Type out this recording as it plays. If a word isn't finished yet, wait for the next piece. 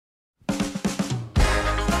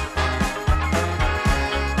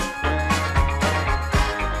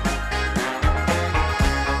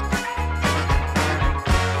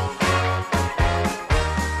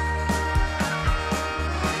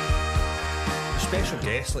special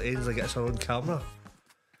guest like Ainsley gets her own camera.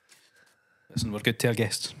 Listen, we're good to our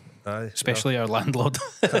guests. Aye, especially our landlord.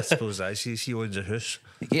 I suppose that she owns a house.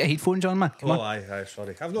 Get headphones on, man. Come on. Aye,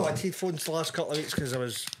 sorry. I've not had headphones the last couple of weeks because I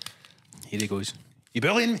was. Here he goes. You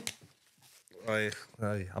bullying me? Aye,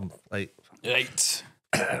 I'm like. Right.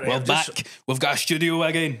 We're back. We've got a studio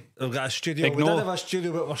again. We've got a studio. We don't have a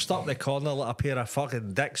studio, but we're stuck in the corner like a pair of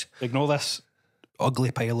fucking dicks. Ignore this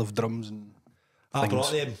ugly pile of drums and I things.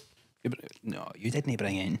 brought them. No, you didn't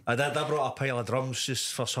bring in. I did. I brought a pile of drums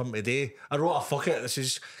just for something today. I wrote a fuck it. This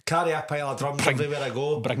is carry a pile of drums everywhere I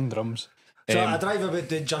go. Bring drums. So I drive about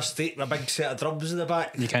doing Just Eat with a big set of drums in the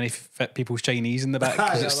back. You can't fit people's Chinese in the back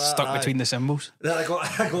because it's stuck between the cymbals. Then I go,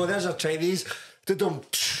 there's our Chinese.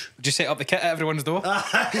 Just set up the kit at everyone's door.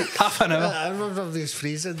 Half an hour. I remember these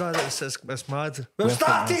freezing, man. It's mad. We've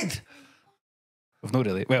started! We've not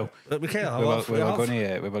really. Well, we can't have we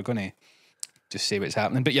were going to just say what's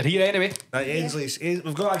happening. But you're here anyway. Ainsley's.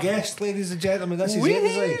 We've got a guest, ladies and gentlemen. This is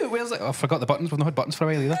Ainsley. Where's it? Oh, I forgot the buttons. We've not had buttons for a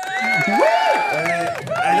while either. Do you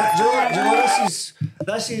know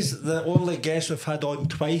this is the only guest we've had on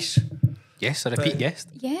twice. Yes, a repeat guest.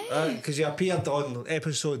 Yeah. Because you appeared on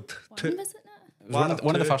episode 2. Was it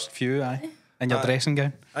One of the first few, aye. In your dressing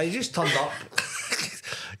gown. You just turned up.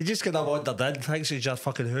 You just kind of wandered in. Thinks it's your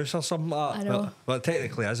fucking house or something like that. I know. Well,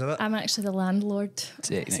 technically, isn't it? I'm actually the landlord of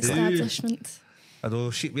this establishment. I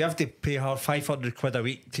know. We have to pay her 500 quid a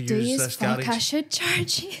week to Do use you this think garage. I should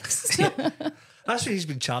charge you? That's what he's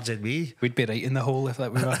been charging me. We'd be right in the hole if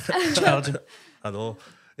that we were charging. I know.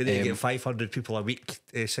 We need to get 500 people a week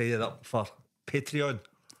signing up for Patreon.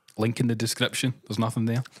 Link in the description. There's nothing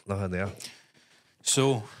there. Nothing there.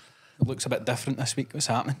 So, it looks a bit different this week. What's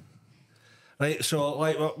happening? Right, so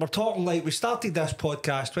like we're talking like we started this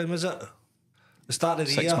podcast. When was it? The start of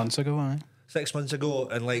the year. 6 months ago, aye. 6 months ago,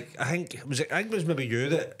 and like I think it was maybe you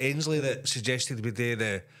that Ainsley that suggested we do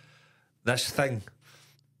this thing.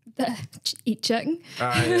 Eat chicken.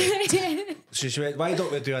 So she went, "Why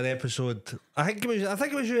don't we do an episode?" I think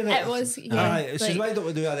it was you. It was. Yeah. Aye. She said, "Why don't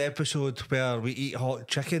we do an episode where we eat hot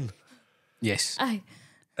chicken?" Yes. Aye.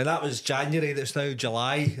 And that was January. And it's now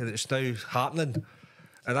July, and it's now happening.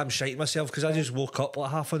 And I'm shiting myself because I just woke up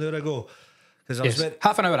like half an hour ago. Because I was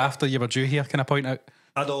half an hour after you were due here. Can I point out?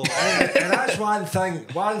 I know, and that's one thing.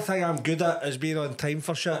 One thing I'm good at is being on time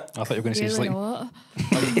for shit. I thought you were going to say Really sleep.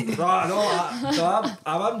 not.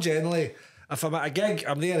 I'm generally, if I'm at a gig,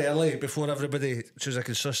 I'm there early before everybody, so as I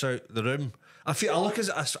can suss out the room. I look as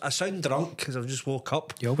I sound drunk because I've just woke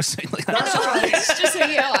up. You always sound like that. That's how It's just who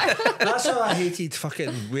you are. that's how I hated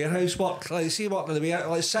fucking warehouse work. Like, see, working in the warehouse,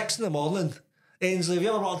 like 6 in the morning. Ainsley, have you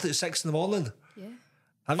ever worked at 6 in the morning? Yeah.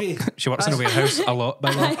 Have you? She works in a warehouse a lot,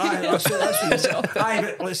 by the way. Aye, that's what aye,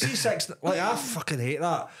 but like, see 6, like I fucking hate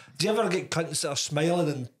that. Do you ever get cunts that are smiling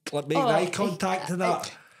and like making eye contact and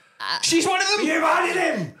that? She's one of them. You married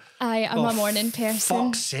him. I'm a morning person.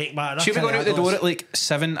 Fuck's sake, man. She'll be going out the door at like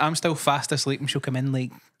 7. I'm still fast asleep, and she'll come in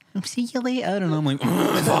like, "I'll see you later," and I'm like,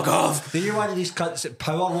 "Fuck off." Do you want these cunts that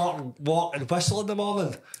power walk and whistle in the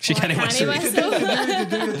morning? She can't whistle.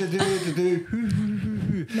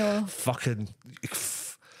 No. Fucking.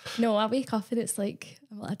 No, I wake up and it's like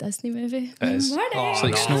a Disney movie. It is. Morning. It's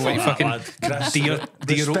like Snow White fucking deer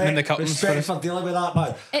opening the curtains for Respect us. for dealing with that,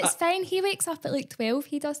 man. It's fine. He wakes up at like 12.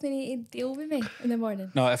 He doesn't need to deal with me in the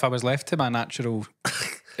morning. No, if I was left to my natural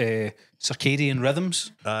circadian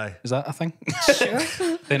rhythms, Aye. is that a thing? Sure.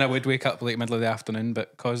 Then I would wake up like middle of the afternoon,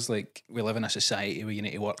 but because like we live in a society where you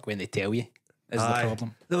need to work when they tell you is the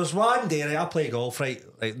problem. There was one day, right, I play golf, right?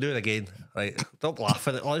 Like, do it again, right? Don't laugh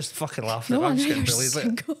at it. I'm just fucking laughing. No, I'm I just know getting you're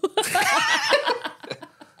bullied.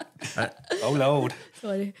 Like, Oh Lord.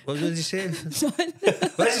 Sorry. what did you say? What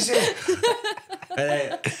did you say?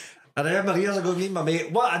 I remember years ago, me and my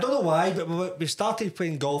mate, I don't know why, but we started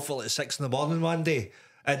playing golf at like 6 in the morning one day.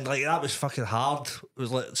 And like, that was fucking hard. It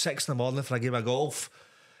was like 6 in the morning for a game of golf.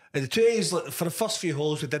 And the two days, like, for the first few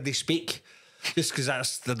holes, we didn't speak. Just because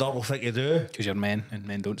that's the normal thing to do. Because you're men and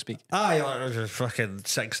men don't speak. Aye, like, it was fucking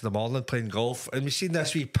 6 in the morning playing golf. And we seen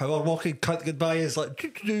this wee power walking cunt goodbye. It's like,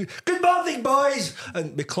 "Good morning, boys."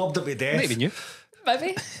 And we clubbed it to death. Not even you.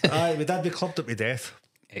 Maybe. Aye, we did. We clubbed it to death.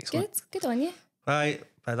 Excellent. Good on you. Aye.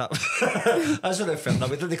 That's what it felt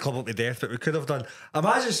like. We didn't club up to death, but we could have done.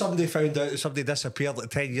 Imagine somebody found out that somebody disappeared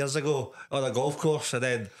like 10 years ago on a golf course, and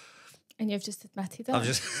then And you've just admitted it. I've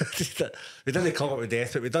just we didn't club up to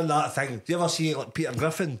death, but we done that thing. Do you ever see like Peter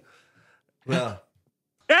Griffin? Where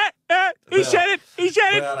He said it. He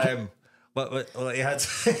said it. where what he had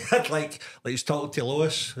like he's talking to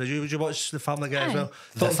Lois. Would you watch the Family Guy as well?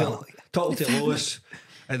 Talking to Lois,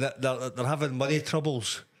 and they're having money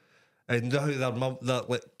troubles. And you know how their mum,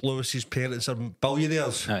 like Lewis's parents are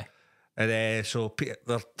billionaires. Aye. And so Peter,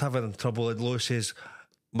 they're having trouble, and Lewis says,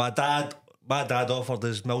 my dad offered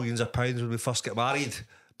us millions of pounds when we first got married,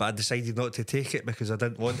 but I decided not to take it because I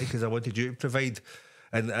didn't want it, because I wanted you to provide.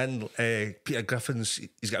 And Peter Griffin's,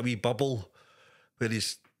 he's got a wee bubble where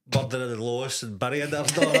he's murdering Lois and burying her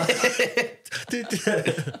and all that.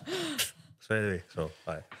 So anyway,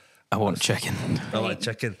 aye. I want chicken. I like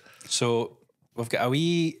chicken. So we've got a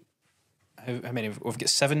wee. How many? We've got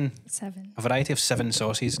 7. 7. A variety of 7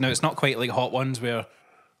 sauces. Now it's not quite like hot ones where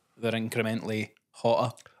they're incrementally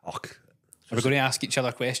hotter. Oh, Are we going to ask each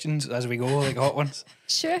other questions as we go, like hot ones?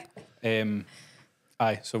 Sure.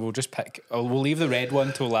 Aye. So we'll just pick. We'll leave the red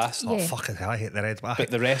one till last. oh Yeah. fucking hell, I hate the red one. But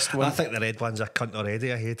the rest one. I think the red one's a cunt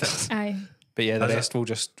already. I hate it. Aye. But yeah, the Is it? rest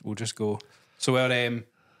we'll just go. So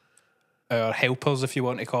our helpers, if you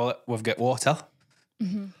want to call it, we've got water.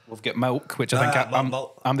 We've got milk, which I think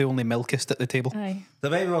milk. I'm the only milkist at the table. Aye. The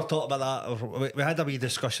way we were talking about that, we had a wee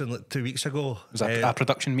discussion like 2 weeks ago. It was a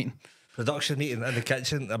production meeting. Production meeting in the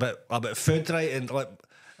kitchen about food, right? And like,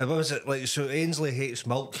 and what was it like? So Ainsley hates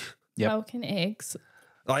milk. Yep. Milk and eggs.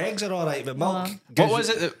 Oh, eggs are all right, but milk. What was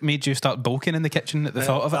it that made you start bulking in the kitchen at the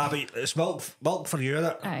thought of it? But it's milk for you,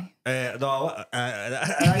 isn't it? Aye. No,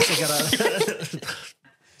 I actually get it.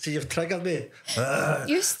 See, you've triggered me.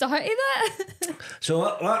 You started that? So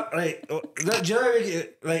what? Right? Do you know how we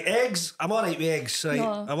get, like eggs? I'm alright with eggs. Right?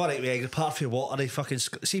 No. I'm alright with eggs. Apart from watery, fucking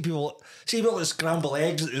see people that scramble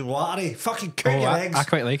eggs that is watery. Fucking cook your eggs. I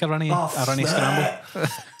quite like a runny scramble.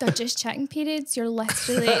 They're just chicken periods. You're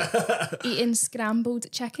literally eating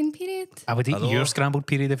scrambled chicken period. I would eat know. your scrambled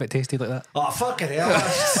period if it tasted like that. Oh fucking hell!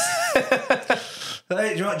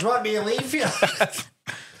 Right, do you want me to leave here?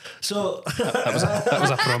 So That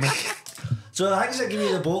was a promise. So the things that give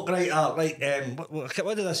you the bulk, right, are like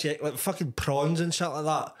what did I say? Like fucking prawns and shit like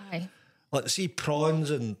that. Aye. Like see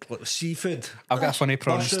prawns and like seafood. I've got a funny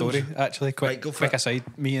prawn Mushrooms. story actually. Quick, Right, go for quick it. aside.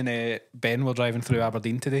 Me and Ben were driving through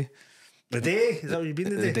Aberdeen today. The day? Is that what you've been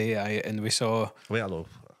The today? day, and we saw Wait, hello.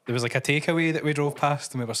 there was like a takeaway that we drove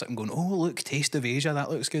past, and we were sitting going, "Oh, look, Taste of Asia, that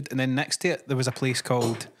looks good." And then next to it, there was a place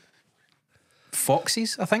called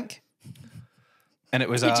Foxy's, I think, and it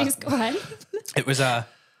was Did you just go in? it was a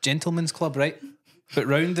gentleman's club, right? But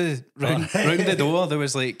round the door, there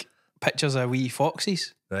was like pictures of wee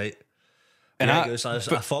foxes. Right. And Yeah, I- it was a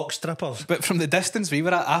fox strippers. But from the distance we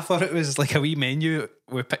were at, I thought it was like a wee menu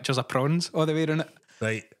with pictures of prawns all the way around it.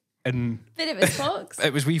 Right. And But it was fox.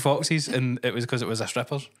 it was wee foxes, and it was because it was a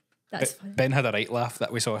strippers. That's funny. Ben had a right laugh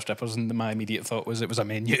that we saw strippers, and my immediate thought was it was a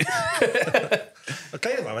menu. What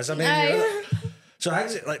kind of one was I menu? Aye. So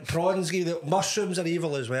things like prawns, mushrooms are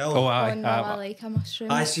evil as well. Oh, Oh, aye. no, I like a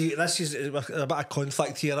mushroom. I see. This is a bit of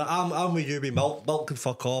conflict here. I'm with you with milk. Milk can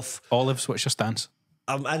fuck off. Olives, what's your stance?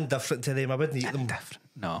 I'm indifferent to them. I wouldn't eat them. Different.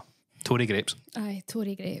 No. Tory grapes. Aye,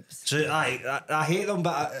 Tory grapes. So I hate them,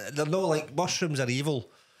 but they're not like mushrooms are evil.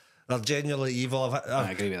 They're genuinely evil.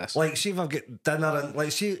 I agree with this. Like, see if I've got dinner and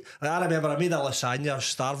I remember I made a lasagna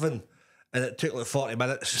starving, and it took like 40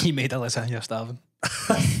 minutes. He made a lasagna starving.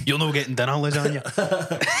 You're not getting dinner lasagna.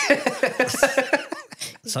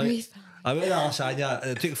 So I made a lasagna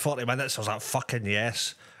and it took 40 minutes. I was like, fucking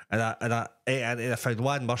yes. And I ate it and I found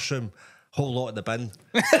one mushroom, whole lot in the bin.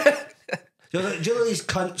 Do you know these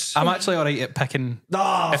cunts? I'm actually alright at picking.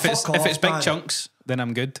 Nah, if it's fuck if it's off, big man. chunks, then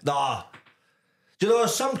I'm good. Nah. Do you know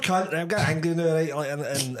some cunt? I'm getting angry now, right? Like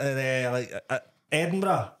in like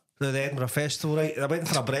Edinburgh, the Edinburgh Festival, right? I went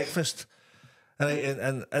for a breakfast, right?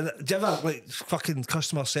 And do you ever like fucking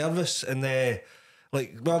customer service and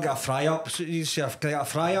like, well, I got a fry up. So you say, can I get a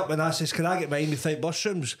fry up? And I says, can I get mine without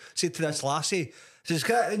mushrooms? Say to this lassie, says,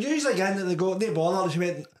 can I? And usually again, they go, no bother. She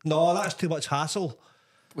went, no, that's too much hassle.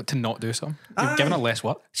 What, to not do something? You're giving it less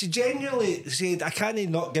work. She genuinely said, I can't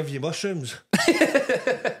not give you mushrooms.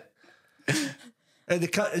 And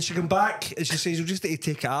she came back and she says, you'll just need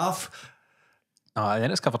to take it off. Oh, then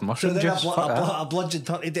it's covered in So mushroom then juice. Fuck that. I bludgeoned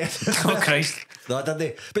her to death. Oh, Christ. No, I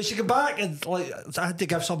didn't. But she came back and like I had to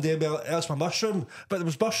give somebody else my mushroom. But there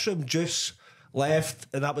was mushroom juice left,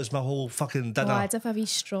 and that was my whole fucking dinner. Oh, I'd have a wee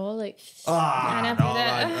straw, like. Ah, and I no,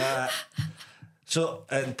 put it. man. So,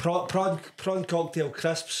 and prawn cocktail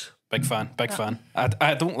crisps. Big fan. Big fan.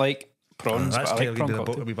 I don't like prawns, That's but I kind like of prawn been a book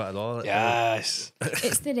cocktail. a wee bit of all. Yes.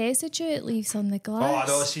 It's the residue it leaves on the Oh, glass.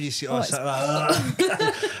 I know. See. it's-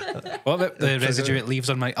 What about the residue it leaves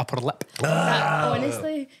on my upper lip?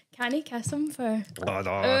 Honestly, can you kiss him for Oh,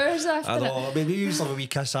 no. hours after I it? know. I mean, we usually have a wee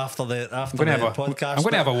kiss after the I'm going to have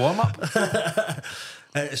podcast. a warm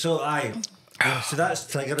up. So, aye. So that's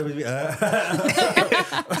triggering me.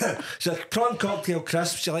 So prawn cocktail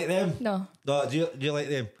crisps, you like them? No. No, do you like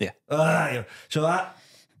them? Yeah. Yeah. So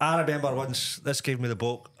I remember once this gave me the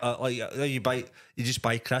book. You just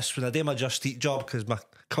buy crisps. When I do my Just Eat job because my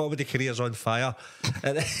comedy career's on fire,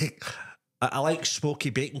 and I like smoky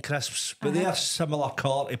bacon crisps, but they are similar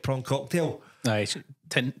colour to prawn cocktail. Aye,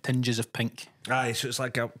 tinges of pink. Aye, so it's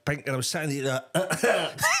like a pink, and I was sitting eating that.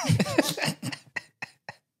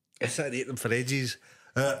 I was sitting eating them for ages,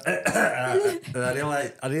 and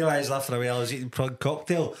I realised after a while I was eating prawn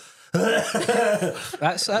cocktail.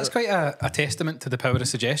 That's quite a testament to the power of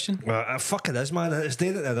suggestion. Well, it fucking is, man. It's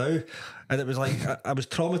doing it now, and it was like I was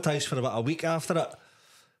traumatised for about a week after it.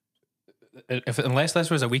 Unless this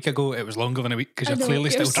was a week ago, it was longer than a week because you're clearly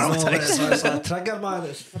still No, traumatised. it's a trigger, man.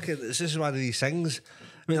 It's just one of these things.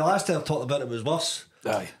 I mean, the last time I talked about it was worse.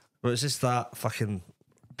 Aye. But it's just that fucking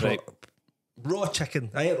Right. raw chicken.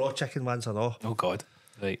 I ate raw chicken once, I know. Oh God.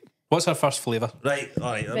 Right. What's our first flavour? Right,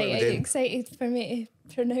 all right. Right, are you excited for me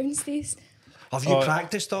to pronounce these? Have you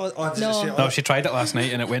practiced on? Or did No. it say, No, she tried it last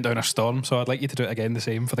night and it went down a storm, so I'd like you to do it again the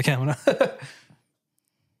same for the camera.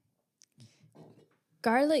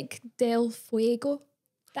 Garlic del Fuego.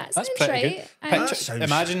 That sounds pretty right. good. That sounds-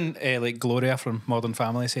 Imagine like Gloria from Modern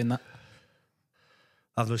Family saying that.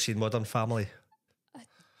 I've not seen Modern Family.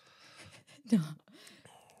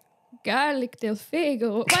 Garlic del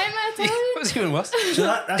Fuego. Why am I telling you? What's even worse? So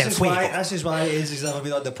Del this is why Ainsley's never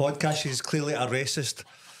been on the podcast. She's clearly a racist.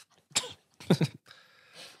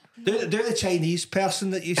 do the Chinese person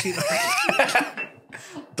that you see.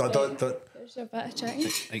 don't. There's a bit of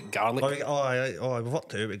chicken. Like garlic. We've got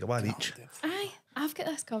two. We got one each. Aye, I've got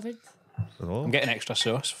this covered. Oh. I'm getting extra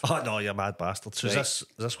sauce. Oh no, you mad bastard. So Right. is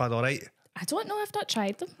this one all right? I don't know. I've not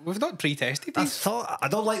tried them. We've not pre-tested I these. thought I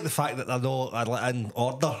don't like the fact that they're in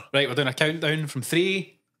order. Right, we're doing a countdown from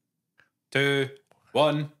 3, 2,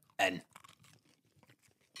 1, in.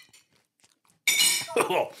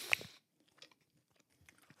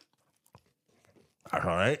 All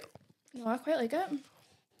right. No, I quite like it.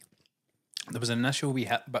 There was an initial wee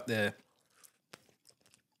hit, but the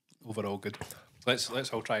overall good. Let's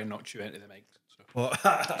all try and not chew into the mic.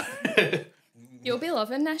 So. You'll be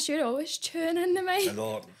loving this. You're always chewing in the mic. I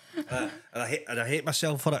know. And I hate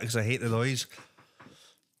myself for it because I hate the noise.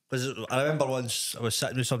 Because I remember once I was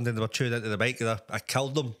sitting with somebody and they were chewing into the mic and I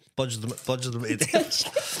killed them, bludgeoned them to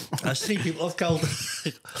death. That's 3 people I've killed.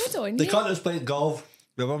 Good on The you. cunt was playing golf.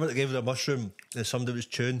 The woman that gave it a mushroom and somebody was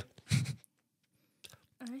chewing.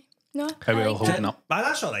 Aye. No, How we I all like holding it. up? Man,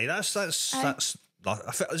 that's all right. That's it's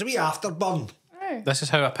a wee afterburn. Aye. This is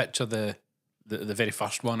how I picture the very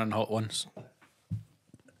first one on Hot Ones,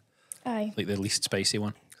 Aye. like the least spicy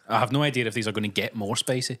one. I have no idea if these are going to get more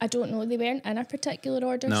spicy. I don't know. They weren't in a particular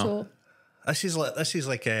order, No. so This is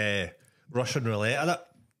like a Russian roulette, isn't it?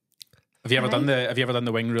 Have you ever done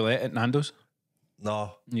the wing roulette at Nando's?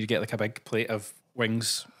 No. You get like a big plate of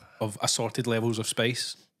wings of assorted levels of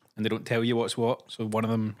spice, and they don't tell you what's what. So one of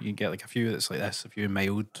them you get like a few that's like this, a few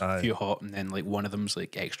mild, Aye. a few hot, and then like one of them's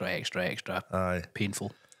like extra Aye.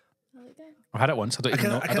 painful. I like that. I've had it once. I don't even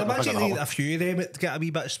know. I can don't know if I got imagine the hot eating one. a few of them to get a wee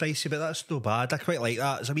bit spicy, but that's no bad. I quite like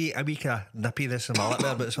that. It's a wee kind of nippiness in my lip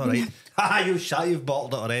there, but it's all right. You shot, you've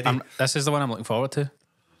bottled it already. This is the one I'm looking forward to. Do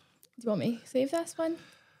you want me to save this one?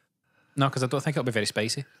 No, because I don't think it'll be very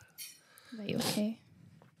spicy. Right, okay.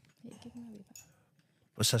 Right, give me a wee bit.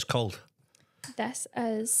 What's this called? This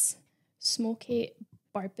is smoky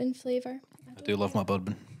bourbon flavour. I do love my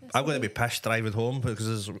bourbon. I'm going to be pissed driving home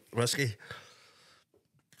because it's risky.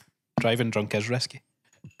 Driving drunk is risky.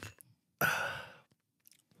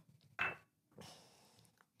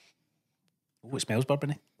 Oh, it smells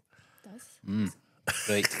bourbony. Does.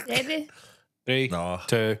 Right. Ready? 3, No.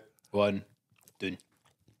 2, 1, done.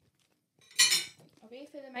 Away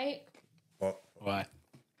for the mic. Why?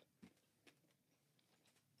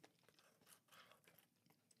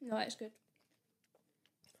 No, it's good.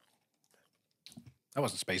 That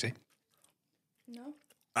wasn't spicy. No.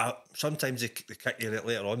 Sometimes they kick you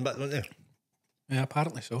later on, but don't they? Yeah,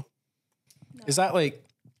 apparently so. Is that like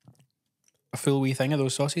a full wee thing of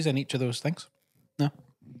those sauces in each of those things? No?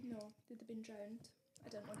 No, they'd have been drowned. I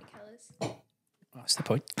didn't want to kill us. That's the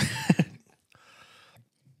point.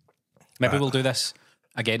 Maybe we'll do this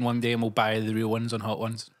again one day and we'll buy the real ones on Hot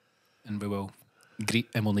Ones and we will greet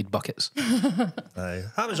and we'll need buckets. Aye.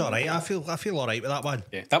 That was all right. I feel all right with that one.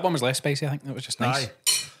 Yeah, that one was less spicy. I think that was just nice. Aye.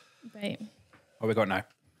 Right. What we got now?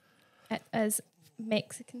 It is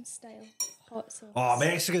Mexican style hot sauce. Oh,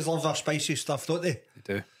 Mexicans love their spicy stuff, don't they? We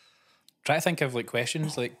do. Try to think of like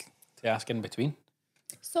questions like to ask in between.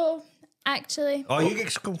 So, actually, Oh, you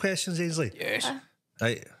get some questions, Ainsley? Yes.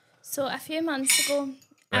 Right. So a few months ago,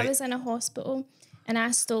 I Right. was in a hospital and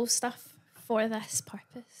I stole stuff for this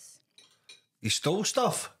purpose. You stole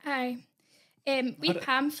stuff? Aye. Wee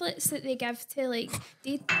pamphlets that they give to like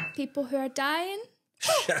people who are dying.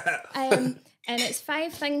 And it's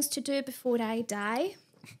 5 things to do before I die.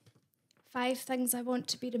 5 things I want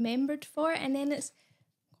to be remembered for, and then it's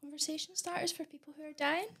conversation starters for people who are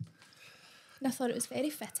dying. And I thought it was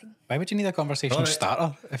very fitting. Why would you need a conversation Alright.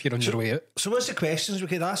 starter if you're on your way out? So what's the questions? We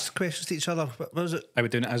could ask questions to each other. What was it? I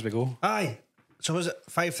would doing it as we go. Aye. So was it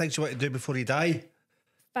 5 things you want to do before you die?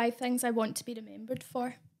 5 things I want to be remembered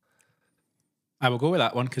for. I will go with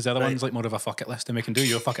that one because the other Right. one's like more of a fuck it list, and we can do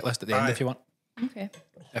your fuck it list at the end Aye. if you want. Okay.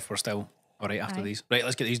 If we're still all right after Aye. these. Right,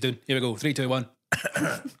 let's get these done. Here we go. 3, 2, 1.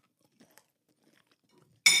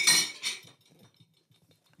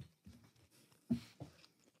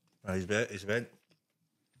 He's bent.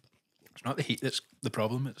 It's not the heat that's the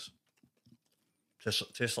problem. It's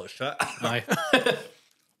Just tastes like shit. aye.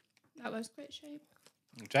 That was quite shape.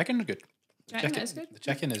 Chicken are good. Chicken is good. The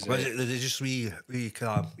chicken is Was it just wee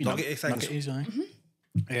kind of nuggety things? Nuggety,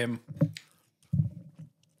 aye.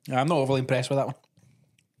 Yeah, I'm not overly impressed with that one.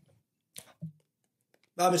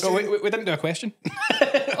 I'm Oh, assuming- we didn't do a question.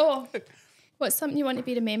 Oh, what's something you want to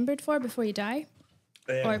be remembered for before you die?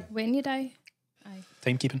 Or when you die? Aye.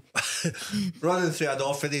 Timekeeping. running through an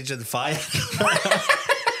orphanage and fire.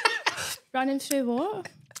 Running through what?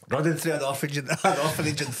 Running through an orphanage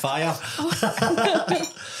and fire.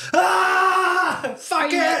 Ah!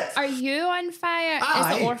 Fuck it! Are you on fire? Is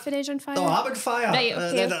Aye. the orphanage on fire? No, I'm on fire. Right,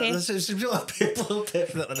 okay, okay. This is real people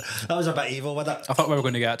definitely. That was a bit evil, wasn't it? I thought we were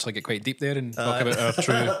going to actually get quite deep there and talk about our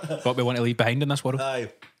true what we want to leave behind in this world. Aye.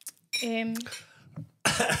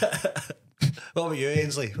 What about you,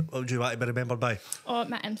 Ainsley? What would you want to be remembered by? Oh,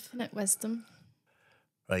 my infinite wisdom.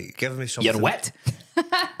 Right, give me something. Your wit.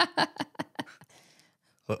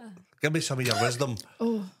 Give me some of your wisdom.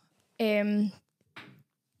 Oh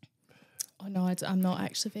no, I'm not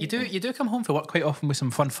actually very You do come home from work quite often with some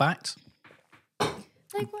fun facts.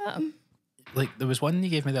 Like what? Like there was one you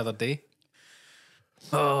gave me the other day.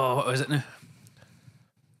 Oh, what was it now?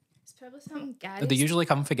 It's probably something Gary. They usually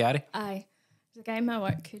come for Gary. Aye. There's a guy in my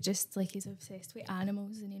work who just like he's obsessed with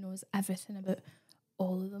animals and he knows everything about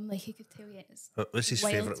all of them. Like he could tell you it's What's his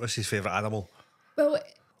wild. favourite? What's his favourite animal? Well,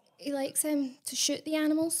 he likes to shoot the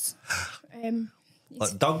animals.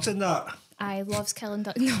 Like dogs and that. I loves killing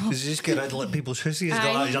ducks. No. Does he just get around like people's houses? He's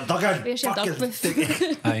Aye. got he's a dog in. Where's your Fucking dog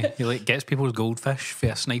with? Aye, he like gets people's goldfish for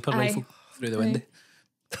a sniper Aye. rifle through the window.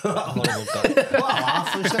 Horrible dog. What a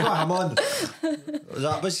laugh. Let's got him on.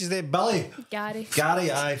 What's his name? Billy? Gary. Gary,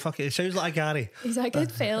 aye, fuck it. He sounds like a Gary. He's a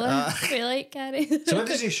good fella. We like Gary. So what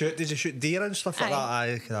does he shoot? Does he shoot deer and stuff like that?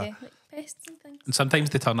 Aye, kinda. Yeah, like pests and things. And sometimes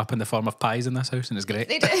they turn up in the form of pies in this house, and it's great.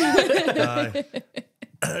 They do. Aye.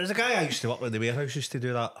 There's a guy I used to work with in the warehouse used to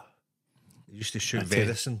do that. He used to shoot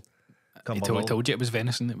venison. I told you it was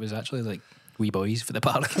venison. It was actually like wee boys for the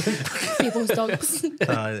park. People's dogs.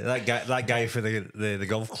 That guy for the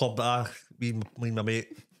golf club that me and my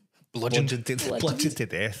mate bludgeoned to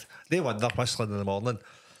death. They won their whistling in the morning.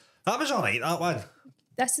 That was alright, that one.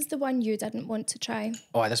 This is the one you didn't want to try.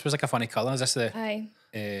 Oh, this was like a funny colour. Is this the? Aye.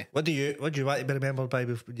 What do you want to be remembered by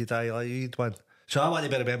when you die? Like you had one. So I want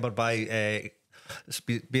to be remembered by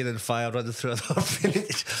being in fire running through an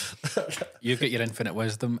orphanage. You've got your infinite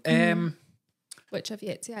wisdom. Which I've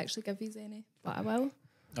yet to actually give you any, but I will.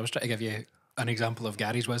 I was trying to give you an example of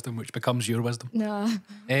Gary's wisdom, which becomes your wisdom. Nah.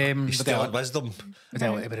 You But still I had wisdom.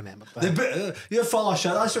 want to be remembered by. You're full of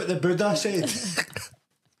shit. That's what the Buddha said.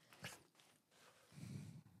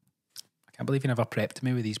 I can't believe you never prepped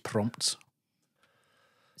me with these prompts.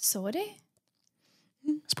 Sorry?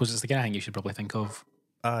 I suppose it's the kind of thing you should probably think of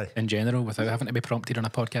Aye. in general without having to be prompted on a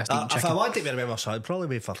podcast eating If I chicken. wanted to be remembered, so it'd probably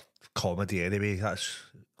be for comedy anyway. That's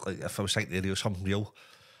like if I was thinking to do something real.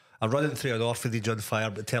 I'm running through an orphanage on fire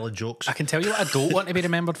but telling jokes. I can tell you what I don't want to be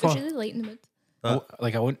remembered It for. was really late in the mood.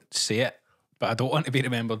 Like I won't say it, but I don't want to be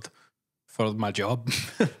remembered for my job,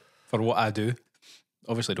 for what I do.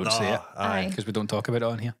 Obviously, don't say it Aye. because we don't talk about it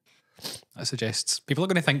on here. That suggests people are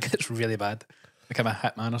going to think it's really bad, like I'm a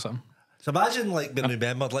hitman or something. So imagine like being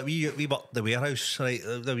remembered, like we worked the warehouse, right?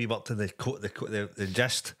 Then we worked in the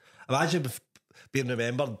gist. Imagine being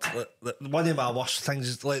remembered. Like, one of my worst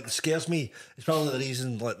things, like that scares me. It's probably the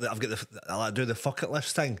reason like that I've got I like do the fuck it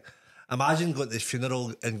list thing. Imagine going to this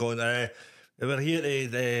funeral and going, we're here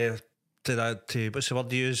to what's the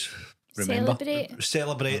word you use? Remember.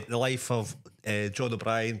 Celebrate. The life of John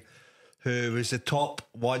O'Brien, who was the top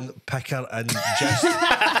one picker in gist.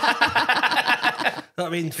 I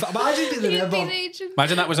mean, imagine being remembered.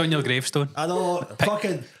 Imagine that was on your gravestone. I know,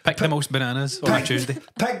 fucking Pick the most bananas on a Tuesday.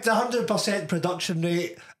 picked the 100% production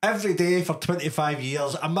rate every day for 25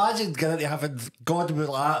 years. Imagine getting to having God be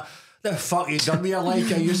like that. The fuck you done with your life,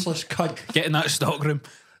 you useless cunt. Get in that stockroom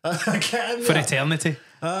Get in for there. eternity.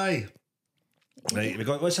 Aye. Right, we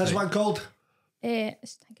got what's this one called? I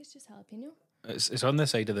think it's just jalapeno. It's on the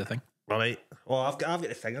side of the thing. All right. Well, I've got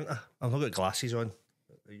the thing, haven't I? I've not got glasses on.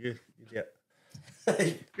 You do it.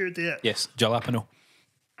 You do it. Yes, jalapeno.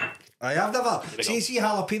 I've never see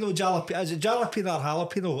jalapeno. Is it jalapeno or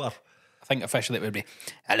jalapeno? Or? I think officially it would be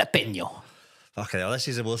jalapeno. Okay, well, this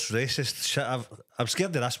is the most racist shit. I'm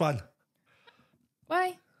scared of this one.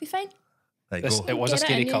 Why? Be fine. Right, This, go. it was a Get it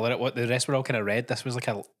scary in you. colour. The rest were all kind of red. This was like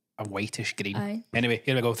a whitish green. Aye. Anyway,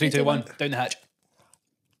 here we go. 3, 2, 1. Down the hatch.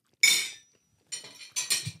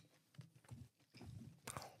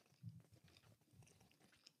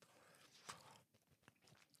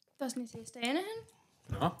 Doesn't taste anything.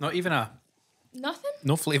 No, not even Nothing.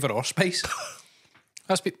 no flavour or spice.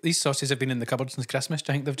 These sauces have been in the cupboard since Christmas.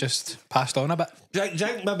 Do you think they've just passed on a bit?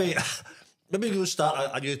 Drink, maybe we'll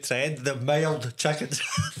start a new trend. The mild chicken.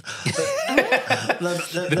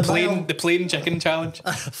 The plain chicken challenge.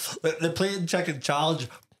 the plain chicken challenge.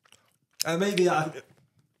 And maybe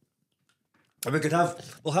we could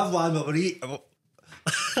we'll have one where we eat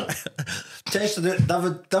tasting it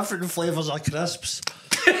different flavours of crisps.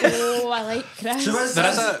 Oh, I like crisps. So is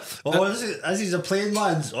this is a plain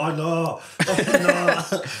one? Oh no.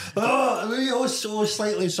 Oh, so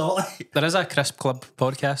slightly salty. There is a crisp club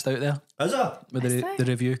podcast out there Is it? with Is the, there? the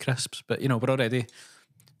review crisps, but we're already. Do you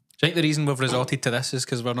think the reason we've resorted to this is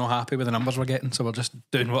because we're not happy with the numbers we're getting, so we're just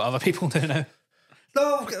doing what other people do now?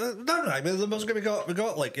 No, I mean, we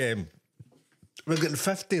got like we're getting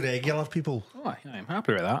 50 regular people. Oh, yeah, I'm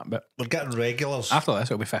happy with that, but We're getting regulars. after this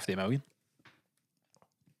it'll be 50 million.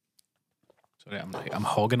 Sorry, I'm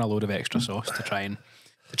hogging a load of extra sauce to try and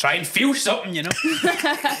feel something, you know.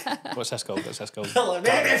 What's this called?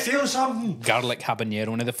 Make me feel something. Garlic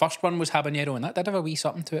habanero. Now the first one was habanero, and that did have a wee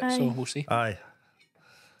something to it, so Aye. we'll see. Aye.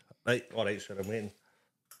 Right, all right, so I'm waiting.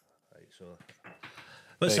 Right, so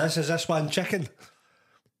what's Right. this? Is this one chicken?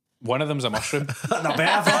 One of them's a mushroom. No,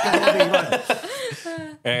 better fucking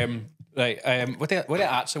one. What do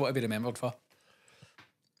I actually want to be remembered for?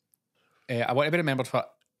 I want to be remembered for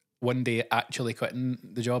one day actually quitting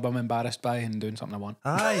the job I'm embarrassed by and doing something I want.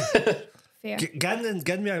 Aye. Fair. Give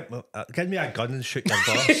me a gun and shoot your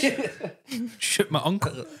boss. Shoot my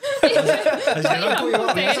uncle. Is your uncle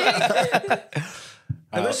your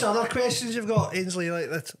And what's the other questions you've got, Ainsley? Like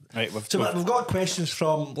that? Right, We've got questions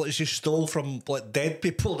from like you stole from like dead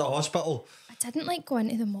people at the hospital. I didn't like go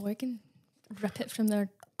into the morgue and rip it from their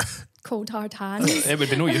cold hard hands. It would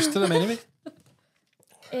be no use to them anyway.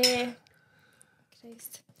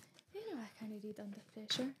 Christ. I can't read under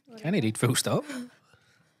pressure. Can he read full stop?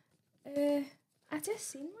 I just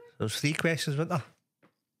seen one. There's 3 questions, weren't there?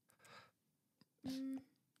 And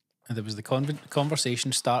there was the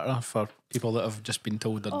conversation starter for people that have just been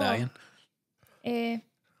told they're dying.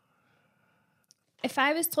 If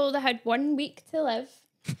I was told I had 1 week to live,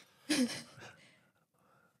 these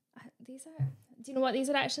are. Do you know what? These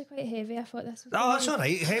are actually quite heavy. I thought this was. Oh, that's all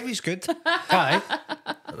right. Heavy's good. Aye.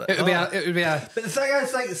 It would be a. But the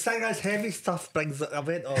thing is, heavy stuff brings a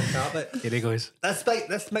bit on carpet. Here he goes.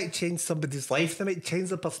 This might change somebody's life. They might change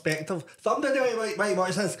the perspective. Somebody might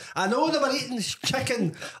watch this. I know they were eating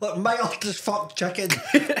chicken, like mild as fuck chicken,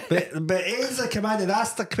 but Ainsley came in and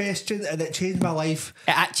asked a question, and it changed my life.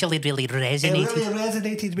 It actually really It really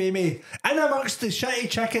resonated with me. In amongst the shitty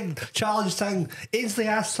chicken challenge thing, Ainsley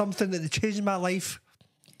asked something that changed my life.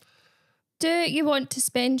 Do you want to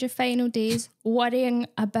spend your final days worrying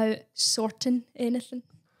about sorting anything?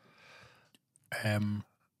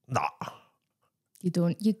 Nah. You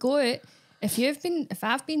don't. You go out. If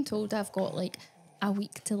I've been told I've got like a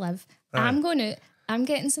week to live, I'm going out. I'm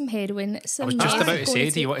getting some heroin. Some was just meth, about to say,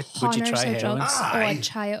 going would you hunters try or heroin? drugs. Oh, Aye. I'd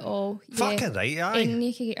try it all. Fucking right, aye. Anything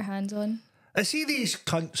you can get your hands on. I see these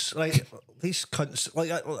cunts, like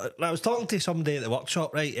like I was talking to somebody at the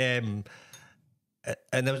workshop, right?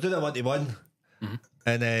 And I was doing a 1-to-1,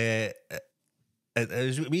 and it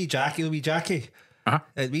was wee Jackie. Wee Jackie,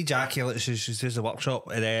 like, she's doing the workshop,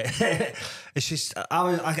 and it's just I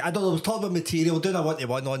don't know. I was talking about material, doing a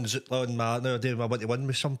 1-to-1 on my doing my 1-to-1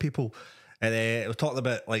 with some people, and I was talking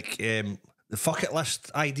about like the fuck it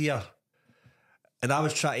list idea, and I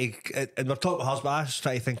was trying to, and we're talking about husband. I was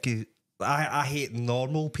trying to think. I hate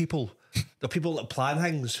normal people. The people that plan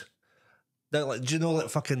things. They're like, do you know, like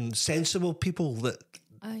fucking sensible people that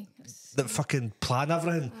Aye. fucking plan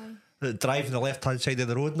everything, that drive on the left hand side of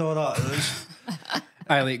the road and all that.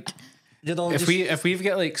 I like You know, if we've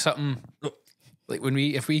got like something like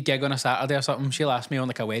if we gig on a Saturday or something, she'll ask me on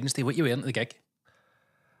like a Wednesday, what you wearing to the gig?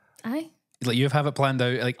 Aye. Like you have it planned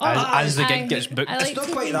out like as the gig gets booked. Like it's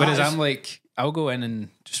not quite that. Whereas I'm like, I'll go in and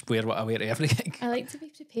just wear what I wear to every gig. I like to be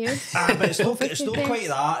prepared. But it's not quite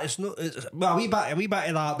that. It's not. Well, a wee bit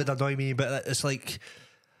of that would annoy me, but it's like.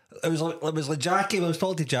 It was like Jackie. When I was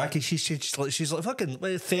talking to Jackie, she's like fucking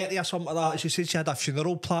 30 or something like that. She said she had a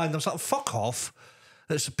funeral plan. I was like, fuck off.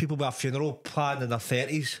 It's people with a funeral plan in their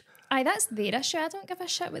 30s. Aye, that's their issue. I don't give a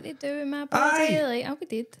shit what they do with my body. Aye. Like, I'll be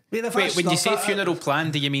dead. Wait, when you say funeral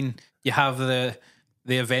plan, do you mean you have the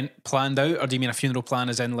event planned out, or do you mean a funeral plan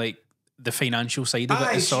as in like the financial side of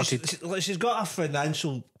it is sorted? She's got a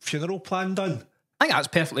financial funeral plan done. I think that's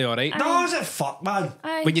perfectly all right. No, is it fuck, man?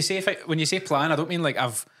 Aye. When you say plan, I don't mean like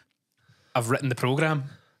I've written the programme.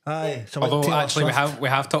 Aye. So Although actually we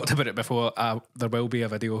have talked about it before. There will be a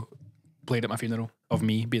video played at my funeral of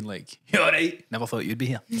me being like, "You all right? Never thought you'd be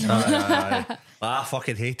here." Aye. I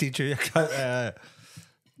fucking hated you. Right.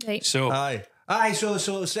 So Aye. So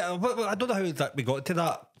I don't know how we got to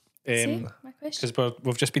that. See, my question. Because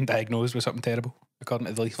we've just been diagnosed with something terrible according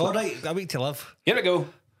to the leaflet. All right, a week to live. Here we go.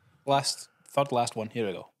 Third last one. Here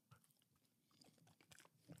we go.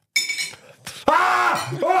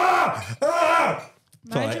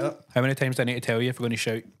 Imagine. How many times do I need to tell you if we're going to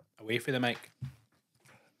shout away from the mic?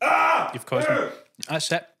 You've caused me.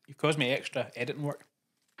 That's it. You've caused me extra editing work.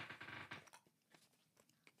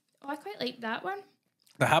 Oh, I quite like that one.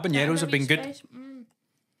 The habaneros have been good.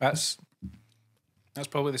 Spice. That's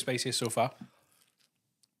probably the spiciest so far.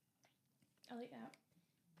 I like that.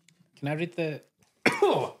 Can I read the?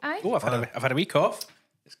 Aye. Oh, I've had a week off.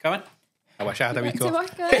 It's coming. I wish I had a week To off.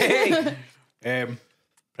 work on. Hey.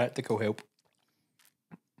 Practical help.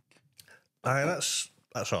 Aye, that's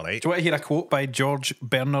all right. Do you want to hear a quote by George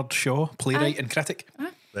Bernard Shaw, playwright and critic?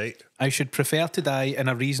 Right. I should prefer to die in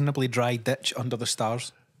a reasonably dry ditch under the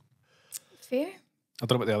stars. Fair. I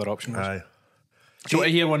don't know what the other option was. Aye. Do you want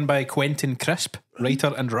to hear one by Quentin Crisp,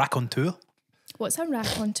 writer and raconteur? What's a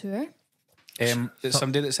raconteur? It's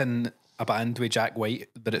somebody that's in a band with Jack White,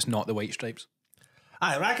 but it's not the White Stripes.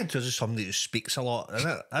 Aye, raconteurs is somebody who speaks a lot, isn't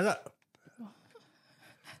it? Is it?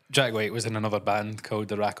 Jack White was in another band called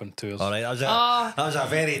the Raconteurs. All right, that was a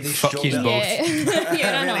very niche Fuck joke yous there. both. Yeah, you're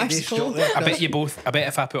an Very niche joke arsehole. there. I bet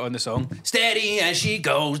if I put on the song, steady as she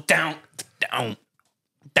goes down, down,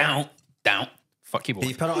 down, down. Fuck you both.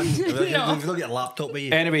 You put it on. You've not got your laptop with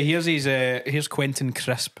you. Anyway, here's Quentin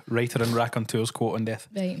Crisp, writer and raconteur's quote on death.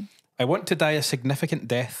 Right. I want to die a significant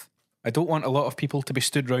death. I don't want a lot of people to be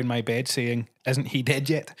stood round my bed saying, "Isn't he dead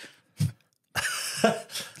yet?"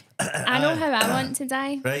 I know how I want to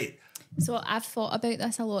die. Right. So I've thought about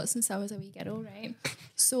this a lot since I was a wee girl, right?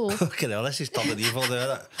 So Okay, now this is double evil there,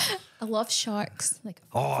 isn't it? I love sharks. Like,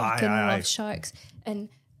 aye, fucking aye, love aye. sharks. And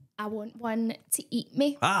I want one to eat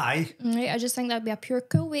me. Aye. Right? I just think that'd be a pure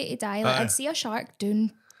cool way to die. Like, Aye. I'd see a shark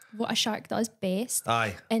doing what a shark does best.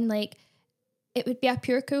 Aye. And like, it would be a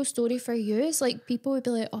pure cool story for you. It's like people would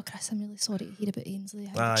be like, "Oh, Chris, I'm really sorry to hear about Ainsley.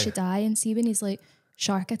 How Aye. did she die?" And see when he's like,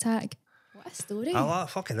 "Shark attack." What a story. I like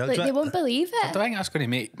fucking hell. Like, do they it. won't believe I it. don't think that's going to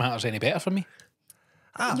make matters any better for me.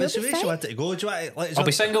 But You'll it's the be way she fine. wanted to go. Do you want to, like, I'll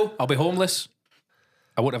be single. I'll be homeless.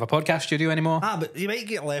 I won't have a podcast studio anymore. but you might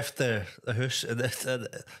get left the house.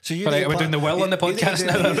 So you All right, need are we to doing the will on the you need to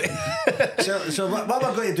podcast do- now? so what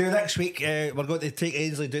we're going to do next week, we're going to take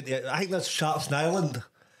Ainsley down to, I think that's Sharpton Island.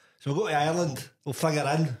 So we'll go to Ireland, we'll fling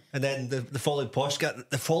her in, and then the following podcast,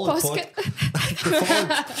 the following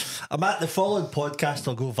podcast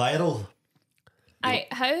will go viral.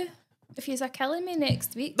 How? If you're killing me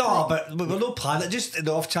next week. No, like, but we're not planning it. Just in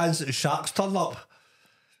the off chance that the sharks turn up.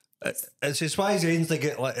 It's just why is Ainsley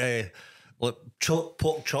get like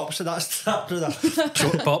pork chops and that stuff through the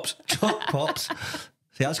Choke pops. choke pops.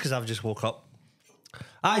 See, that's because I've just woke up.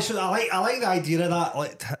 Aye, so I like the idea of that,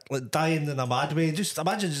 like dying in a mad way. Just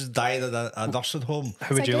imagine just dying in a nursing home.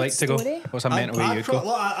 How would a you good like to go? story. What's a mental way you'd go?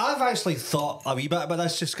 Look, I've actually thought a wee bit about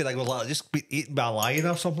this. Just gonna go like just be eaten by a lion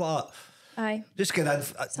or something like that. aye. Just get in,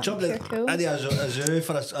 jump in, pure cool. into a zoo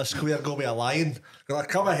for a square go with a lion. Go like,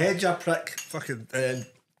 come ahead, you prick. Fucking, and then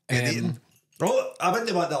get eaten. Oh, I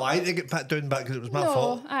wouldn't want the lion to get put down back because it was my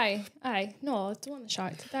fault. Aye. No, I don't want the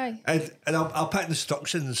shark to die. And I'll put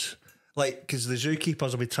instructions, like, because the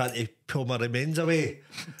zookeepers will be trying to pull my remains away.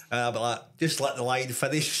 And I'll be like, just let the lion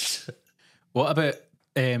finish. What about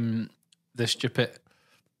the stupid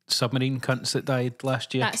submarine cunts that died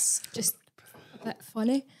last year? That's just a bit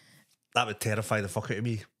funny. That would terrify the fuck out of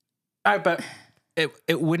me. Aye, but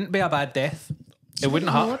it wouldn't be a bad death. It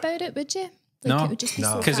wouldn't Know hurt. about it, would you? Like, No. it would just be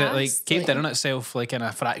so Because it like fast, caved in on itself like in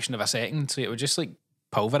a fraction of a second, so it would just like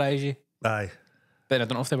pulverise you. Aye. But I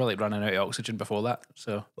don't know if they were like running out of oxygen before that.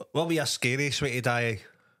 So What would be a scariest way to die?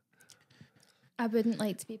 I wouldn't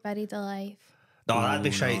like to be buried alive. No, that'd be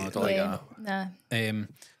no, I shite. don't like Yeah, that. nah.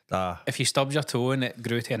 Nah. If you stubbed your toe and it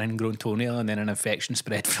grew to an ingrown toenail and then an infection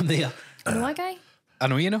spread from there. You know a guy? I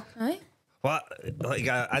know you know. Aye. What? Like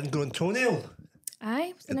an ingrown toenail? Aye,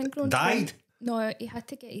 it was an ingrown Died? toe. No, he had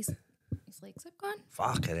to get his legs up gone.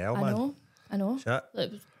 Fucking hell, I man. know. I know. Shit.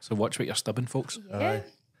 Like, So watch what you're stubbing, folks. yeah.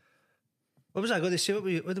 What was I going to say? What were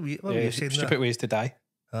you saying Stupid there? ways to die.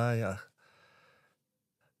 Aye,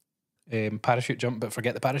 yeah. Parachute jump, but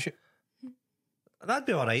forget the parachute. That'd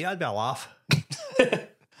be alright. That'd be a laugh.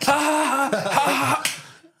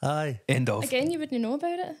 Aye. End of. Again, you wouldn't know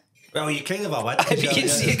about it. Well, you kind of a win. You can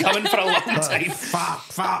see it coming for a long time.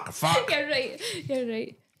 Fuck. You're right. You're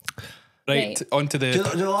right. Right, on to Do you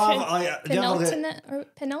the laugh? Like, do you ever get, Penultimate or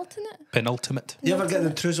penultimate? penultimate. do you ever get the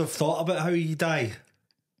intrusive thought about how you die?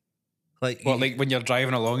 Like, What, like when you're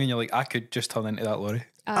driving along and you're like, I could just turn into that lorry.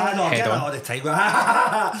 I know, I Head get that on. all the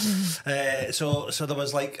time. So there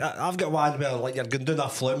was like, I've got one where like you're going down a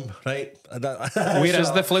flume, right? And Where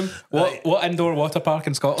is the flume? What indoor water park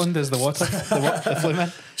in Scotland is the flume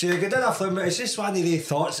in? So you go down a flume, it's just one of the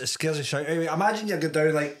thoughts that scares the shit out of me. Imagine you go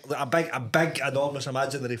down like a big, enormous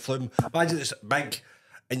imaginary flume. Imagine it's big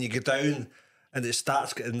and you go down and it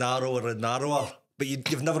starts getting narrower and narrower, but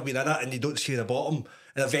you've never been in it and you don't see the bottom,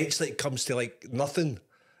 and eventually it comes to like nothing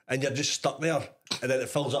and you're just stuck there and then it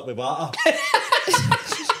fills up with water.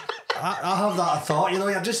 I have that thought, you know,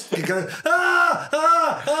 you're going,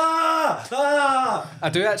 I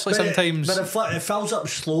do actually sometimes. But it fills up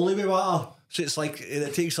slowly with water. So it's like,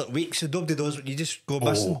 it takes like weeks and nobody knows, but you just go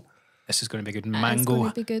missing. This is going to be good. It's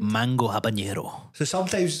gonna be good. Mango habanero. So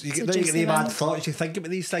sometimes you get juicy the mad one. thoughts, you think about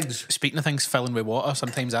these things. Speaking of things filling with water,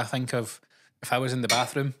 sometimes I think of if I was in the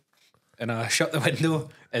bathroom and I shut the window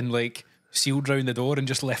and like sealed round the door and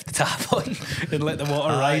just left the tap on and let the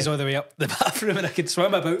water rise all the way up the bathroom, and I could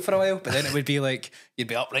swim about for a while, but then it would be like you'd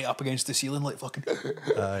be right up against the ceiling like fucking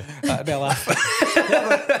that'd be a laugh.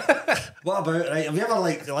 What about, right, have you ever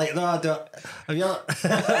like no, I don't, have you ever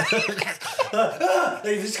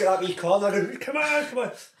you've just got that wee corner going, come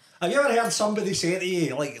on, have you ever heard somebody say to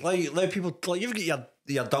you like people, like you've got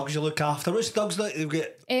your dogs you look after, which dogs that you've got?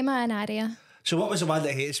 Emma and Aria. So what was the one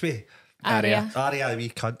that hates me? Aria. Aria, wee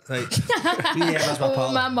cunt, right? Wee Emma's my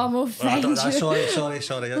pal. My mum will find you. Sorry.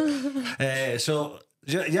 So,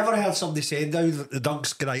 you ever heard somebody saying now the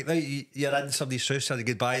dog's good night, right? You're in somebody's house and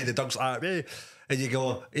goodbye, the dog's like, eh, and you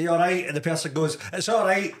go, are you alright? And the person goes, it's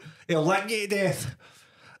alright, he'll lick you to death.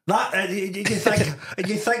 That, and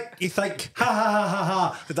you think, ha ha ha ha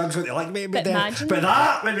ha, the dog's going to lick me to death. Imagine But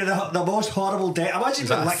that would be the most horrible death. Imagine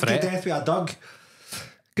that being a licked to threat? death with a dog.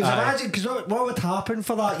 Because what would happen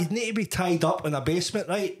for that? You'd need to be tied up in a basement,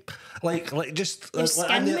 right? Like just Your like, skin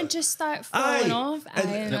and would just start falling off. And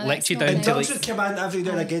Aye, no, lick that's you not down nice. to, dogs like- would come in every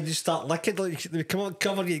now and again, just start licking, like they come on,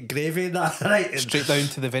 cover your gravy and that, right? And, Straight down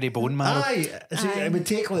to the very bone marrow. so it would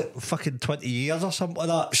take like fucking 20 years or something like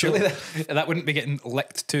that. Surely that wouldn't be getting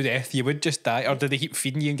licked to death. You would just die, or do they keep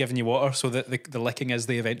feeding you and giving you water so that the licking is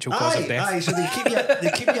the eventual cause of death? So they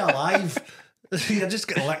keep you alive. You're just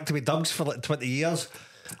getting licked with dogs for like 20 years.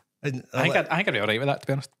 And I think I'd be alright with that, to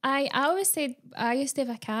be honest. I always said I used to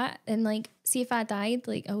have a cat, and like, see if I died,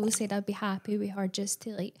 like I always said I'd be happy with her just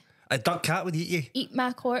to like a duck cat would eat you. eat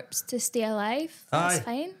my corpse to stay alive. That's Aye.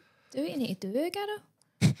 fine. Do what you need to do, girl.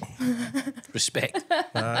 Respect.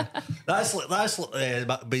 That's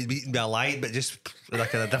being eaten by a lion, but just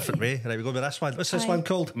like in a different way. Right, we go with this one. What's this Aye. one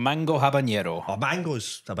called? Mango habanero. Oh,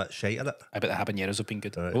 mango's a bit shite, isn't it? I bet the habaneros have been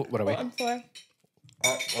good. Right. Oh, we're away. Bottom floor.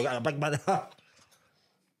 Oh, I got a big man.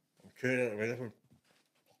 Okay,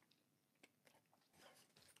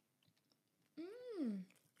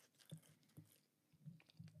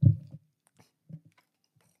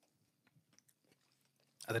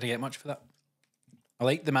 I didn't get much for that. I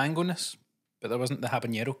liked the mango-ness, but there wasn't the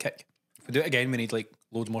habanero kick. If we do it again, we need like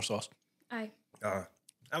loads more sauce. Aye.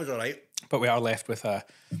 that was alright. But we are left with a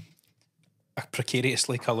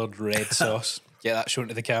precariously coloured red sauce. Get that shown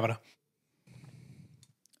to the camera.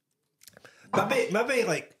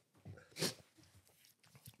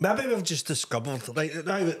 Maybe we've just discovered, like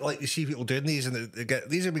now, like you see people doing these, and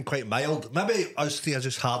these have been quite mild. Maybe us three are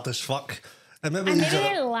just hard as fuck, and maybe And these maybe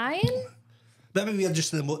are, you're lying. maybe we are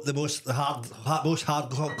just the most most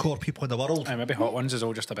hardcore people in the world. And maybe Hot Ones is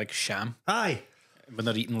all just a big sham Aye, when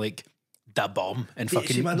they're eating like da bomb and see,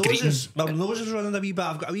 fucking my nose greetings. is running a wee bit.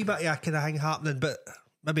 I've got a wee bit of a kind of thing happening, but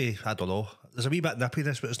maybe I don't know. There's a wee bit of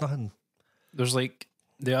nippiness, but it's nothing. There's like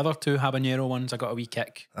The other two habanero ones, I got a wee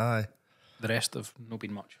kick. Aye. The rest have not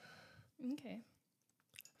been much. Okay.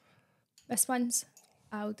 This one's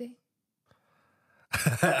Aldi.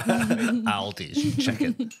 Aldi's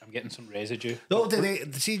chicken. I'm getting some residue. No,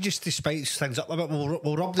 see, just to spice things up a bit,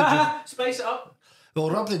 we'll rub the juice. Spice it up. We'll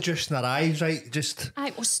rub the juice in our eyes, right? Just.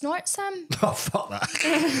 Aye, well, snort some. Oh, fuck that.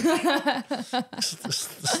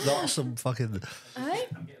 Snort some fucking. Aye.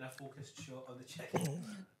 I'm getting a focused shot of the chicken.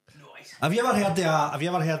 Nice. Have you ever heard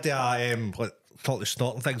the like, talk to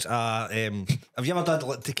snorting things? Have you ever done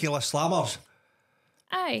like tequila slammers?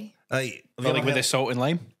 Aye. Like, Like with the salt and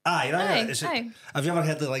lime? Aye, right. Aye. Have you ever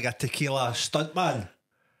heard of like a tequila stuntman?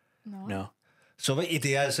 No. So what you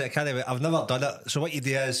do is, I've never done it. So what you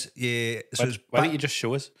do is, Why don't you just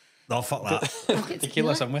show us? No, fuck that.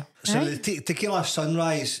 Tequila somewhere. So the tequila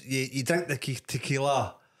sunrise, you drink the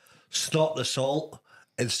tequila, snort the salt,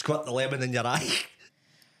 and squirt the lemon in your eye.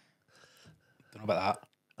 Don't know about that.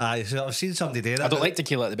 Aye, so I've seen somebody do that. I don't like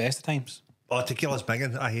tequila at the best of times. Oh, tequila's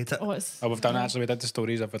banging. I hate it. Oh, it's Oh, we've done it, actually. We did the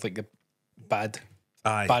stories of like the bad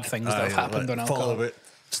things that have happened on Fall alcohol. about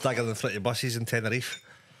staggering in front of buses in Tenerife.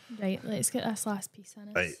 right. Let's get this last piece in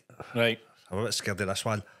it. Right. Right. I'm a bit scared of this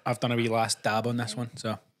one. I've done a wee last dab on this one,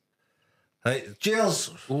 so. Right, cheers.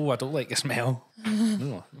 Oh, I don't like the smell.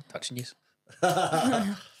 No, I'm touching you.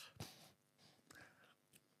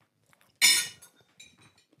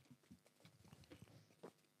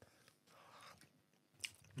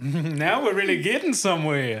 Now we're really getting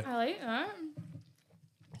somewhere. I like that.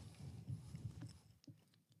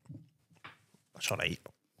 That's all right.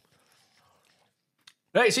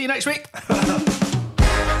 Right, see you next week.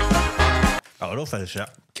 Oh, don't finish it.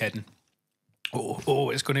 Kidding. Oh,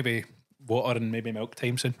 it's going to be water and maybe milk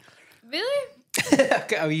time soon. Really?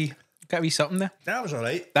 Get a wee something there. That was all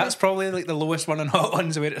right. That's probably like the lowest one on hot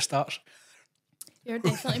ones where it starts. You're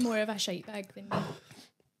definitely more of a shite bag than me.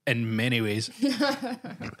 In many ways.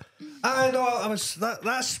 I know. I was that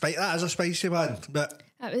is a spicy one, but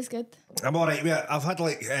That was good. I'm all right with it. I've had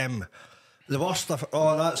like the worst stuff.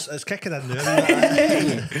 Oh, it's kicking in now.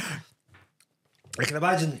 I can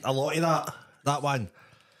imagine a lot of that one.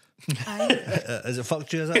 Aye. Is it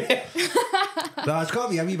fucked you? Is it? No, it's got to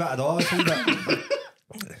be a wee bit of noise.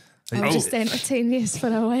 I'll just entertain you for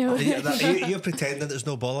a while. You're pretending it's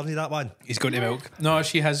no bothering you, that one. He's going to milk. No,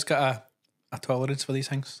 she has got a tolerance for these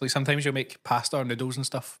things. Like sometimes you'll make pasta or noodles and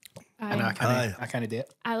stuff. And I can't do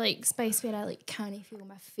it. I like spice where I like can't feel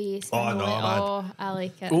my face. Oh, I'm no, like, man. oh, I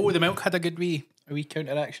like it. Oh, the milk had a wee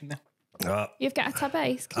counteraction there. You've got a tub of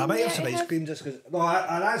ice cream. I might have some there, ice cream just because. No,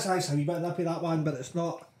 that's nice. A wee bit nippy, that one, but it's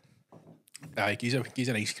not. Aye, he's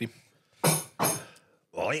an ice cream.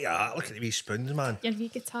 Oh, like that. Look at the wee spoons, man. Your wee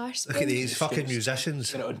guitar spoon. Look at these fucking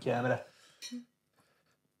musicians. Get it on camera.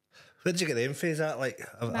 Where did you get them phase at? Like,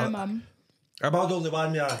 My mum. am I the only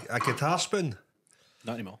one with a guitar spoon?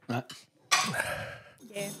 Not anymore. Nah.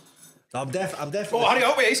 Yeah. No, I'm definitely. Oh, hurry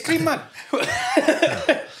up with ice cream, man.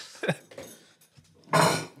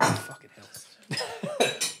 Fucking hell.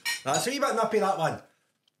 That's a wee bit nippy, that one.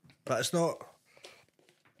 But it's not.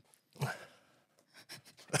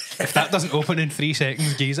 If that doesn't open in 3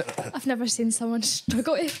 seconds, geez it. I've never seen someone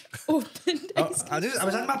struggle to open ice cream. I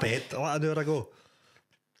was in my bed a little hour ago.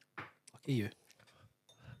 Lucky you.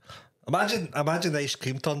 Imagine the ice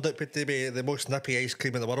cream turned out to be the most nippy ice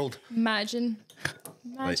cream in the world. Imagine.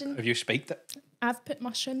 Have you spiked it? I've put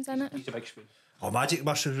mushrooms in it. Use a big spoon. Oh, magic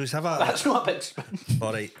mushrooms, have a. That's not a big spoon.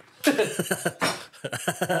 All right.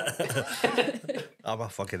 I'm a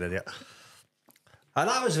fucking idiot. And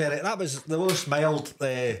that was the most mild.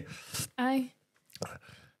 Aye.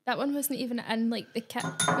 That one wasn't even in like the kit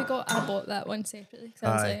we got. I bought that one separately. So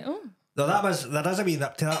I was Aye. like, oh. No, there doesn't mean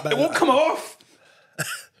up to that bit. It won't come off.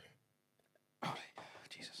 Oh,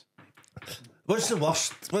 Jesus. What's the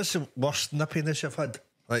worst nippiness you've had?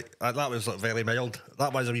 Like that was like very mild.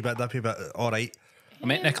 That was a wee bit nippy, but all right. I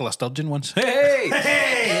met Nicola Sturgeon once. Hey!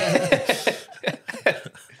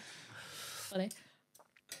 Sorry.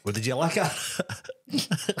 Well, did you like her?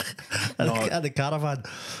 At the caravan.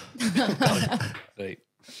 Right.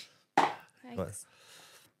 Thanks.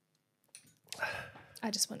 I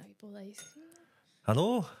just want a wee bowl of ice cream. I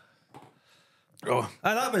know. Oh,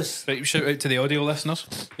 And that was. right. Shout out to the audio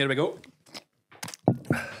listeners. Here we go.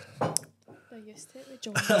 They're used to it with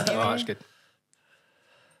John. Oh, that's good.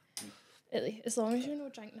 As long as you're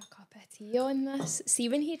not drinking a cup of tea on this. See,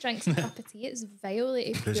 when he drinks a cup of tea, it's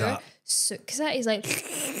violated Who's pure that? success. He's like,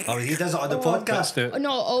 Oh, he does it on the Let's podcast. do it. oh, no,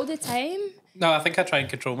 all the time. No, I think I try and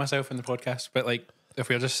control myself in the podcast, but like if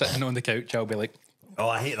we're just sitting on the couch, I'll be like, Oh,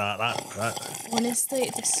 I hate that. That. Honestly,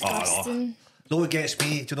 disgusting. No, it gets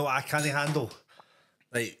me. Do you know what I can't handle?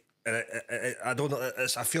 Like I don't know.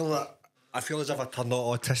 I feel as if I turn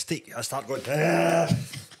autistic. I start going.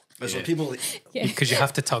 There's some people because you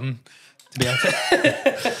have to turn to be able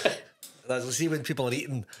to. That's see when people are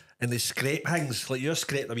eating and they scrape things like you're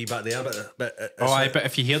scraping a wee bit there, but but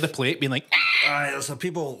if you hear the plate being like, there's some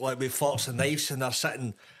people like with forks and knives and they're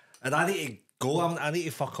sitting, and I need to go. I need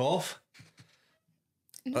to fuck off.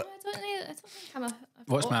 No, I don't think I'm a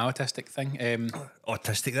what's my autistic thing?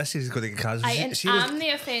 Autistic. This is going to get cancelled. I'm the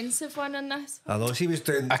offensive one in this. I know she was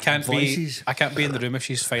doing. I can't voices. be in the room if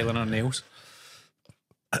she's filing her nails.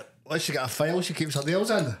 Once she got a file, she keeps her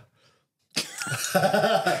nails in.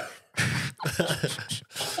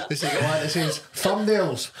 This is one that says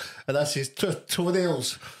thumbnails, and that says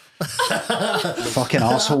toenails. Fucking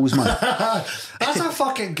assholes, man. That's a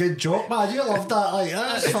fucking good joke, man. You love that. Like,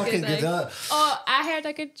 that's fucking good. Oh, I heard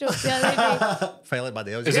a good joke the other day. Filing my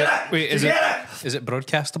nails. Is it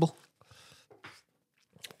broadcastable?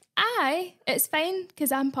 Aye, it's fine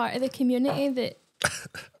because I'm part of the community that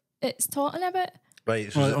it's talking about.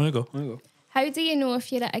 Right. So I'm gonna go. How do you know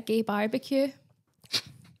if you're at a gay barbecue?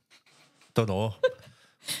 Don't know.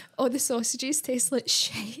 Oh, the sausages taste like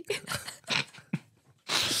shit.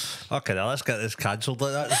 Okay, now let's get this cancelled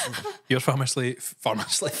like that. You're famously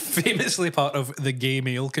part of the gay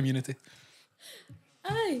male community.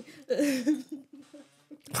 Aye.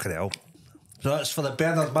 Fucking hell. So that's for the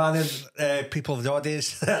Bernard Manning people of the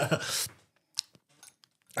audience. I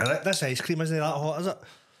like this ice cream, isn't it that hot, is it?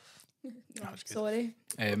 No, sorry.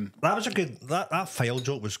 That was a good. That file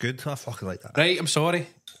joke was good. I fucking like that. Right, I'm sorry.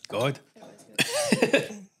 God.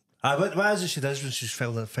 What is it she does when she's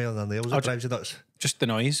filing her nails? It drives you nuts. Just the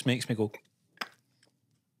noise makes me go.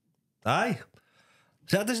 Aye.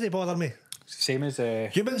 See, that doesn't bother me. Same as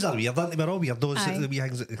Humans are weird, aren't they? We're all weirdos. The wee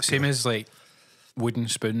things that same as like wooden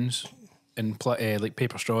spoons and like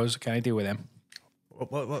paper straws. Can I deal with them?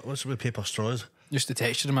 What's with paper straws? Just the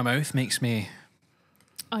texture in my mouth makes me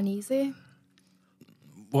Uneasy.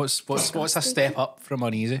 What's a step up from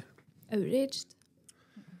uneasy? Outraged.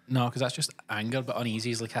 No, because that's just anger, but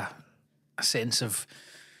uneasy is like a sense of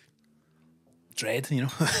dread, you know.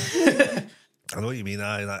 I know what you mean.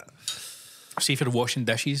 Aye, that. See if you're washing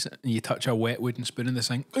dishes and you touch a wet wooden spoon in the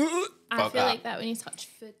sink. I feel like that when you touch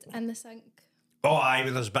food in the sink. Oh, aye,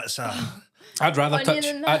 when there's bits of. I'd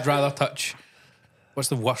rather touch. What's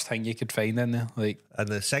the worst thing you could find in there? Like in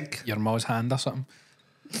the sink? Your maw's hand or something.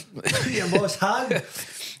 Your maw's hand?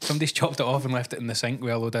 Somebody's chopped it off and left it in the sink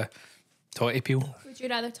with a load of totty peel. Would you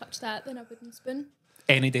rather touch that than a wooden spoon?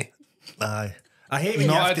 Any day. Aye. I hate when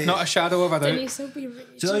not a shadow of a doubt. Denise will be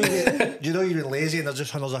raging. Do you know you've been lazy and there's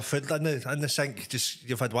just when there's a food in the sink, just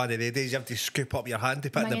you've had one of the days you have to scoop up your hand to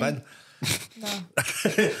put in the bin. No.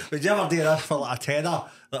 Would you ever do this for like a tenner?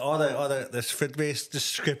 Like all this food waste, just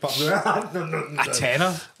scoop up your hand. A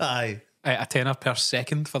tenner? Aye. A tenner per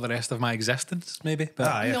second for the rest of my existence, maybe. But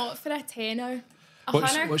aye. Not for a tenner.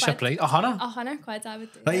 What's your price? £100? £100 I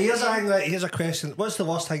would do. Right, here's a question. What's the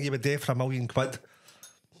worst thing you would do for £1 million? $1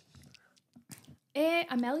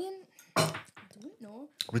 million? I don't know.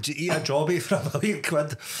 Would you eat a jobby for £1 million?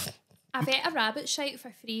 I've ate a rabbit shite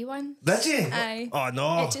for free once. Did you? Aye. Oh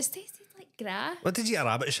no. It just tasted like grass. What did you eat a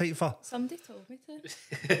rabbit shite for? Somebody told me to.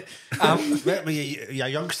 Were you a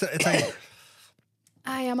youngster at the time?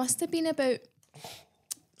 Aye, I must have been about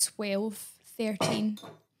 12, 13.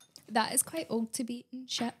 That is quite old to be eating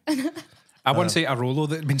shit. I once ate a Rolo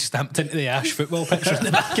that had been stamped into the Ash football picture in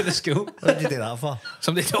the back of the school. What did you do that for?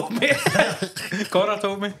 Somebody told me. Connor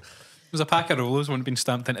told me. It was a pack of Rolos, one had been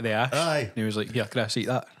stamped into the Ash. Aye. And he was like, "Yeah, Chris, eat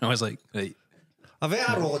that." And I was like, "Right." I've ate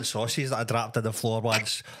a rolling sausage that I dropped on the floor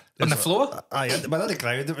once. On the floor? Aye, but on the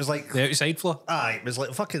ground it was like The outside floor? Aye, it was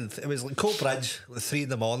like Coatbridge at 3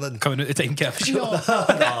 a.m. Coming out the time capsule.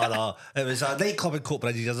 No. It was a nightclub in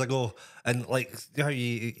Coatbridge years ago, and like you know how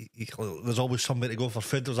you there's always somewhere to go for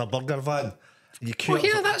food. There was a burger van. And you queue Oh,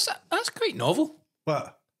 yeah, up that's quite novel.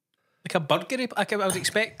 what? Like a burger, I would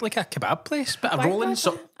expect like a kebab place, but a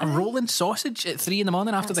rolling sausage at 3 a.m.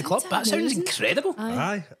 after the club. That sounds incredible.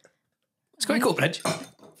 Aye. It's quite Coatbridge.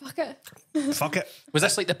 Fuck it. Fuck it. Was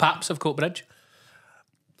this like the Paps of Coatbridge?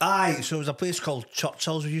 Aye, so it was a place called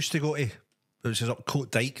Churchill's we used to go to. It was up Coat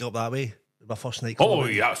Dyke up that way. My first night.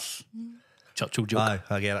 Yes. Churchill joke. Aye,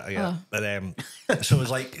 I get it. But so it was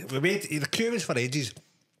like we made the queue was for ages.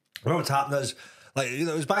 What was happening is like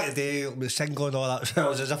it was back in the day with single and all that. So it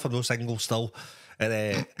was as if I'm no single still.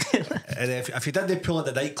 And if you didn't pull at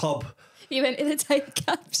the nightclub, You went to the time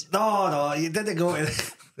caps. no, you didn't go to.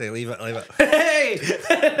 Leave it. Hey!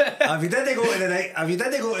 If you didn't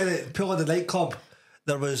go to the pull at the nightclub,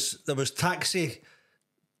 there was taxi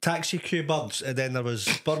queue birds, and then there was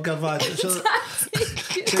burger van. So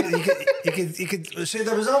You could say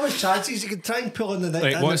there was always chances you could try and pull in the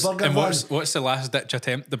Right, in the burger van. what's the last ditch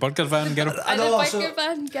attempt? The burger van girl. I know, And the burger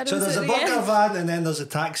van girl. so there's a burger van and then there's a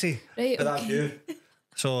taxi. Right, But okay. I'm you.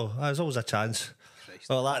 So there's always a chance.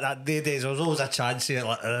 Well, that days there was always a chance here.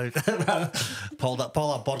 Like, pull that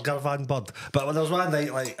burger van bud. But when there was one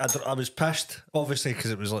night, like I was pissed, obviously,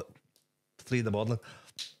 because it was like 3 in the morning.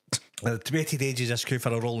 And it waited ages this queue for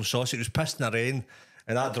a rolling sausage. It was pissed in the rain,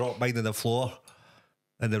 and I dropped mine on the floor,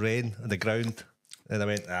 in the rain, on the ground, and I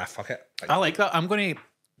went, fuck it. I like that. I'm going to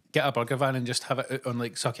get a burger van and just have it out on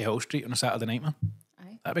like Sucky Hill Street on a Saturday night, man.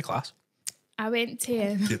 Aye. That'd be class. I went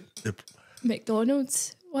to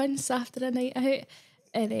McDonald's once after a night out,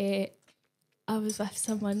 and I was with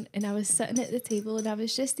someone, and I was sitting at the table, and I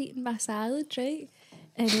was just eating my salad, right?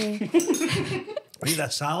 And Eat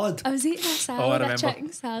a salad. I was eating a salad, a remember.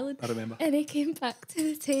 chicken salad. I remember. And he came back to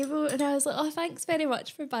the table, and I was like, "Oh, thanks very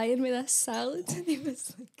much for buying me this salad." And he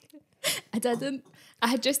was like, "I didn't. I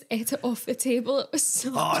had just ate it off the table. It was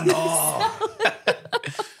so." Oh no!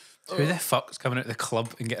 Who the fuck's coming out of the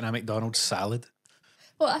club and getting a McDonald's salad?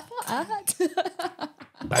 Well, I thought I had. Aye,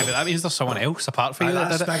 but that means there's someone else apart from you that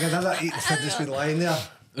That's did big another eat just been lying there.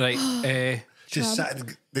 it. Right. Just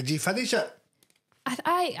sitting. Did you finish it?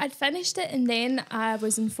 I'd finished it, and then I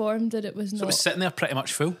was informed that it was So not. it was sitting there pretty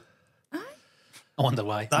much full. I wonder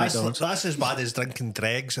why. McDonald's. That's as bad as drinking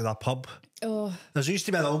dregs in a pub. Oh, There used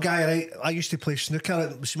to be an old guy, right? I used to play snooker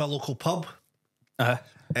at my local pub. When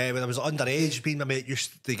I was underage, me and my mate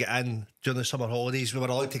used to get in during the summer holidays. We were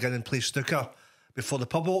allowed to get in and play snooker before the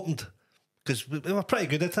pub opened because we were pretty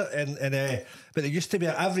good at it. But it used to be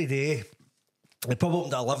every day. The pub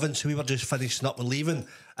opened at 11, so we were just finishing up and leaving.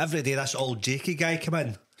 Every day, this old Jakey guy come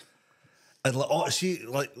in. And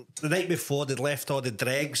like the night before, they'd left all the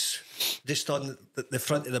dregs just on the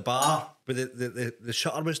front of the bar where the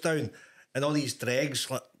shutter was down. And all these dregs,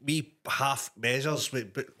 like wee half measures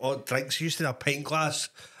with all drinks. He used to have a pint glass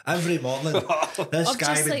every morning. This of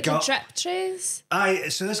guy just would like go the drip trays. Aye,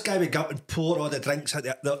 so this guy would go up and pour all the drinks out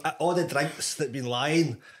all the drinks that'd been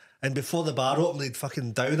lying. And before the bar opened, they'd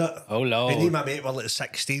fucking down it. Oh, Lord. And he and my mate were like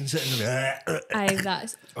 16 sitting there. Aye,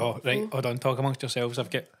 that's. Oh, right. Hold on. Talk amongst yourselves. I've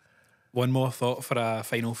got one more thought for a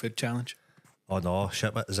final food challenge. Oh no,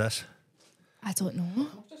 shit, what is this? I don't know.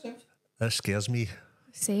 This scares me.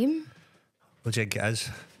 Same. What do you think it is?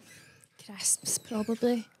 Crisps,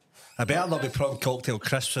 probably. I better not be prawn cocktail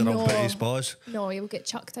crisps and I'll put his paws. No, you'll get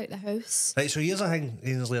chucked out the house. Right, so here's the thing,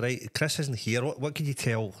 Ainsley, right? Chris isn't here. What can you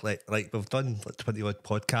tell, like we've done like 20 odd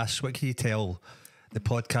podcasts, what can you tell the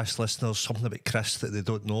podcast listeners something about Chris that they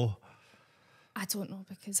don't know? I don't know,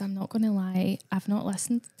 because I'm not going to lie, I've not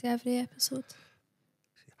listened to every episode.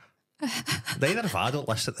 Neither have I, don't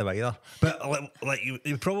listen to them either. But like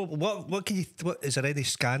you probably, what can you, is there any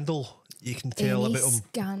scandal you can tell Any about him?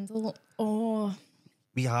 scandal? Oh,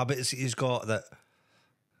 Wee habits that he's got that...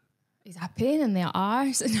 he's a pain in the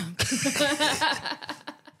arse.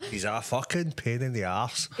 He's a fucking pain in the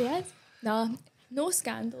arse. Yes. No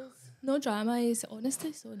scandals, no drama. He's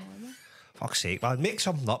honestly so normal. Fuck's sake, man. Make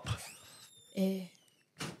something up. I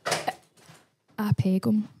peg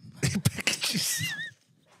him.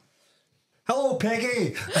 Hello,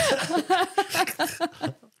 Peggy.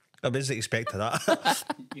 I wasn't expecting that.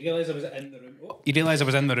 You realise I was in the room. You realise I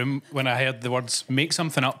was in the room when I heard the words "make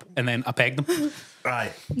something up" and then I pegged them.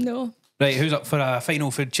 Aye. No. Right, who's up for a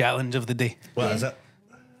final food challenge of the day? What is it?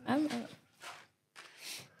 I'm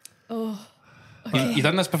Oh. You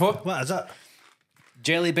done this before? What is it?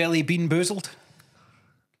 Jelly belly bean boozled.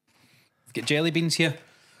 We've got jelly beans here.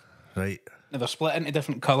 Right. Now they're split into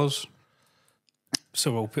different colours.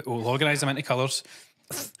 So we'll organise them into colours.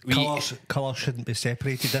 Colours shouldn't be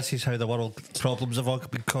separated. This is how the world problems have all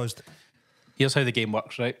been caused. Here's how the game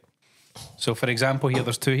works, right? So, for example, here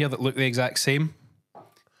there's two here that look the exact same,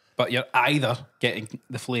 but you're either getting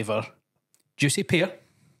the flavour juicy pear,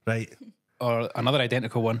 Right. or another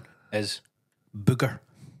identical one is booger.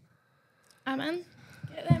 I'm in.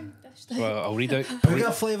 Get them dished out. Well, I'll read out.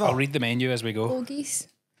 Booger flavour? I'll read the menu as we go. Bogies.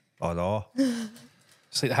 Oh no.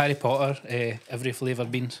 It's like the Harry Potter, every flavour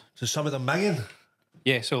beans. So some of them minging?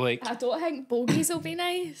 Yeah, so like, I don't think bogies will be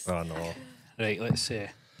nice. Oh no. right, let's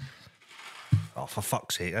Oh, for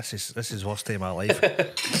fuck's sake. This is worst day of my life.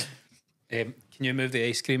 can you move the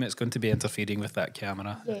ice cream? It's going to be interfering with that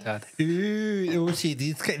camera. Yes. Dad. Ooh,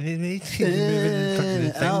 OCD's getting in it.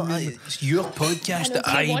 It's your podcast And that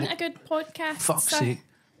if you I... want a good podcast, Fuck's sir, sake.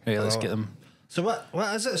 Right, let's get them. So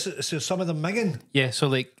what is it? So some of them minging? Yeah, so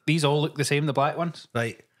like, these all look the same, the black ones.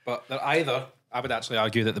 Right. But they're either, I would actually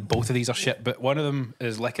argue that both of these are shit, but one of them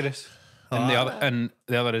is licorice and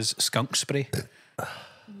the other is skunk spray.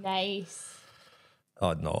 nice.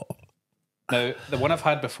 Oh no. Now, the one I've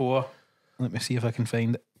had before, let me see if I can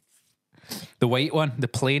find it. The white one, the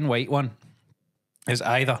plain white one, is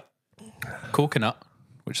either coconut,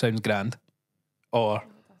 which sounds grand, or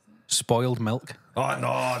spoiled milk. Oh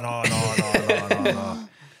no.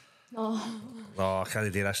 No, I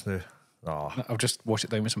can't do this now. No. I'll just wash it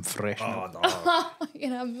down with some fresh milk. Oh no. You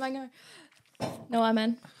know, I'm minger. No, I'm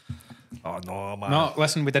in. Oh no, man. No,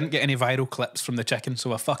 listen, we didn't get any viral clips from the chicken, so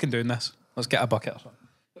we're fucking doing this. Let's get a bucket or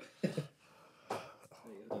something.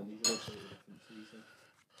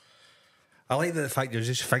 I like the fact you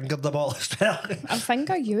just fingered them all as well. I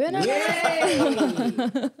finger you in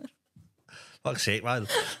it. Fuck's sake, man.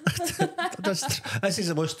 This is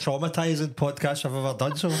the most traumatising podcast I've ever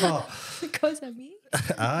done so far. Because of me.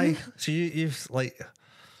 Aye. So you've like...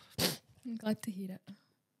 I'm glad to hear it.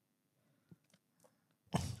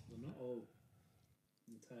 They're not all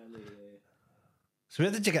entirely... So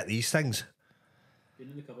where did you get these things? Been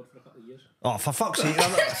in the cupboard for a couple of years. Oh, for fuck's sake.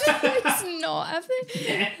 It's not, have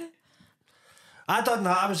they? I done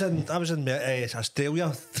that. I was in Australia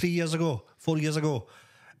 4 years ago.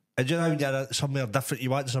 And you know when you're somewhere different, you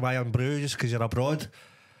want some iron brew just because you're abroad.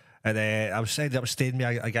 And I was staying with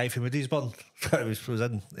a guy from Woodiesburn. I was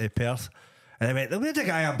in Perth. And I went, where'd you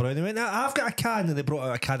get iron brew? And they went, I've got a can. And they brought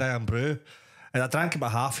out a can of iron brew. And I drank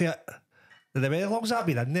about half of it. And they went, how long's that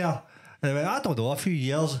been in there? And I went, I don't know, a few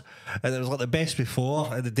years. And it was like the best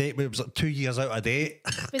before. And the date was like 2 years out of date.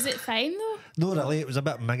 Was it fine though? No, really, it was a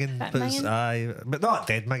bit minging. But not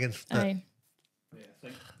dead minging. Aye. Yeah, I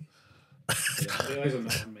think. I realise I'm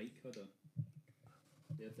not on mic. Hold on.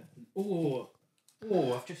 They're different. Oh,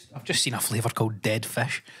 I've just seen a flavour called dead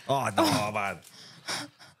fish. Oh, no, man.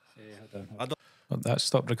 Hold on. That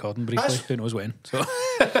stopped recording briefly. Who knows when? So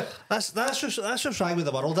That's just wrong with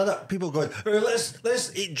the world, isn't it? People going, oh,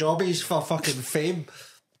 let's eat jobbies for fucking fame.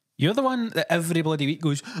 you're the one that every bloody week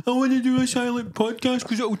goes, I want to do a silent podcast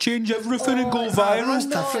because it'll change everything and go viral.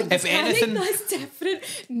 Different. If anything, that's different.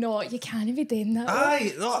 No, you can't be doing that.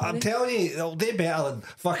 Aye, no, I'm telling you, it'll do better than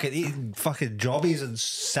fucking eating fucking jobbies and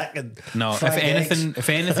sick and no. If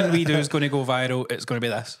anything we do is going to go viral, it's going to be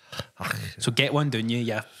this. So get one, don't you?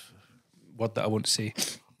 Yeah. Word that I won't say.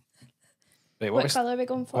 Right, What colour are we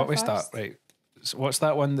going for? What we first? start? Right. So what's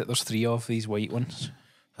that one that there's 3 of, these white ones?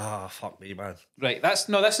 Ah, fuck me, man. Right,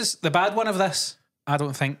 this is the bad one of this. I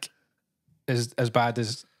don't think is as bad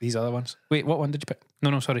as these other ones. Wait, what one did you pick?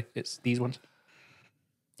 No, sorry, it's these ones.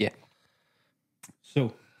 Yeah.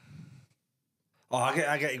 So. Oh,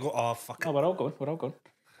 I get to go. Oh, fuck. Oh, we're all going.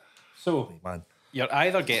 So, Man. you're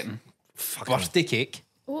either getting birthday cake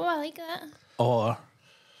Oh, I like that. or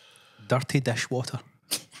dirty dishwater.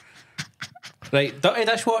 Right, dirty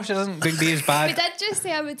dishwasher isn't going to be as We bad. did just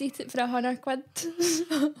say I would eat it for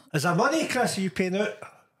 £100. Is there money, Chris? Are you paying out?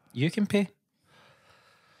 You can pay.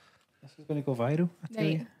 This is going to go viral. I tell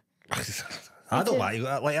you. Right. I don't want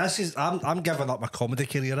to. Like, this is. I'm giving up my comedy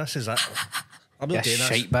career. This is it. I'm not Yeah, doing this.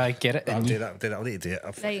 shite bag, get it. I'm in doing you. it. I need to do it.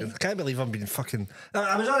 Right. I can't believe I'm being fucking.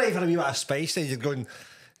 I was alright for a wee bit of spice. Then you're going,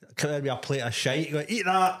 come in with a plate of shite. You go, eat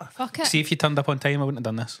that. Fuck it. See, if you turned up on time, I wouldn't have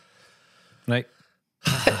done this. Right.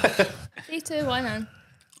 3, 2, 1, and.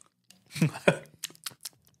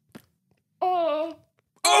 Oh.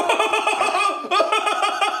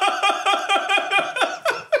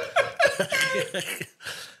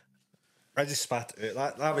 I just spat it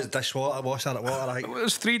out. That was dishwater. Wash that water. I think.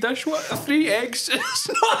 There's 3 dishwater, 3 eggs. It's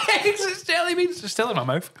not eggs, it's jelly beans. It's still in my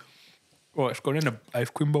mouth. Oh, it's going in a ice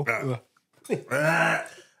cream bowl. That's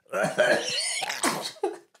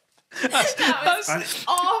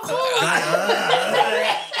awful.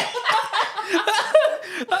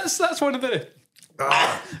 That's one of the.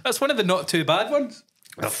 That's one of the not too bad ones.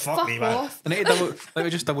 Oh, fuck Fuck me, man. off. I need to let me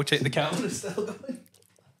just double check the camera. Still going.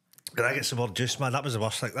 Can I get some more juice, man? That was the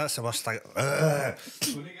worst thing. That's the worst thing. When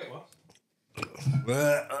did it get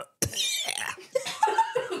worse?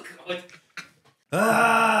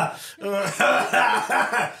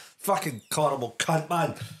 Fucking horrible cunt,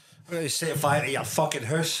 man. I'm going to set fire to your fucking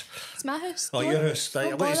house. It's my house. Oh, Don't- your house. Right,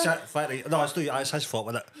 don't I'm going to bother. set fire to. No, it's his fault,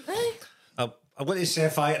 isn't it? Aye. I'm going to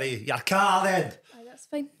set fire to your car then. Aye, that's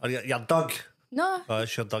fine. Or your dog. No, Oh,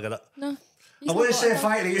 it's your dog, innit? no. I'm going to set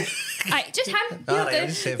fire to you. Aye, just him. He'll Alright, I'll do.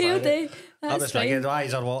 just say He'll fine. do. I'm That's just ringing. fine.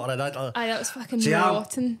 Eyes are watering. Aye, that was fucking See,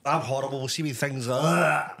 rotten. I'm horrible. We'll see me things.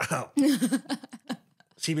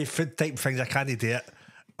 See me food type things. I can't do it.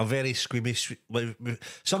 I'm very squeamish. See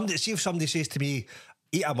if somebody says to me,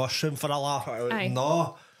 "Eat a mushroom for a laugh." Aye.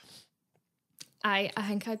 No. Aye, I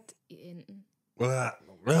think I'd eat anything. £1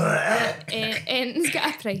 Anything's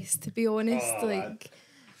got a price, to be honest. Like,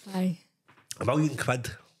 aye.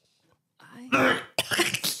 £1,000,000. Aye.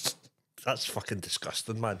 That's fucking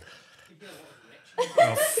disgusting, man.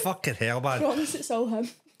 Oh, fucking hell, man. Promise it's all him.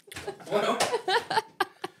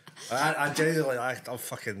 I genuinely, I'm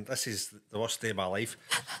fucking, this is the worst day of my life.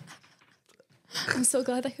 I'm so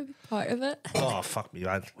glad I could be part of it. Oh, fuck me,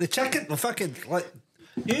 man. The chicken, the fucking, like,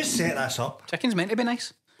 you set this up. Chicken's meant to be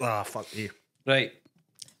nice. Oh, fuck you. Right.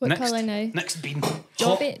 What colour now? Next bean.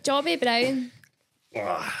 Jobby brown.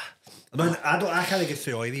 Oh. I mean, I can't get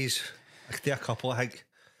through all of these. I could do a couple, I think.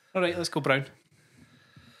 All right, let's go brown.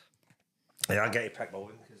 Yeah, I get to pick my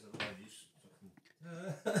one because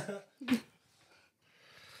I don't know.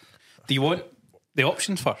 Do you want the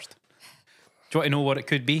options first? Do you want to know what it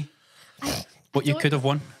could be? What you could have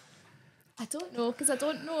won? I don't know, because I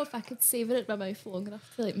don't know if I could savour it in my mouth long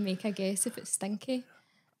enough to like make a guess if it's stinky.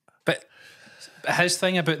 But his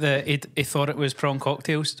thing about he thought it was prawn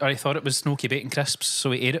cocktails, or he thought it was smoky bacon crisps,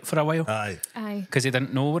 so he ate it for a while. Aye. Aye. Because he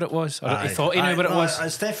didn't know what it was, or Aye. he thought he knew what it was.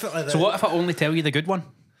 It's definitely So what if I only tell you the good one?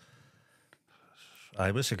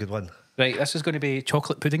 Aye, what's a good one? Right, this is going to be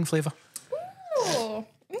chocolate pudding flavour. Oh,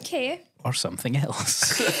 okay. Or something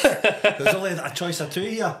else. There's only a choice of two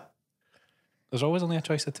here. There's always only a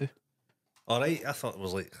choice of two. Alright, I thought it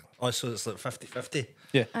was like, oh, so it's like 50-50.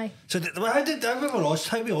 Yeah. Aye. So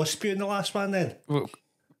how we all spewing the last one then? Well,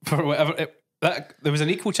 for whatever. There was an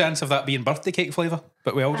equal chance of that being birthday cake flavour,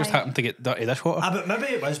 but we all just Aye. happened to get dirty dishwater. But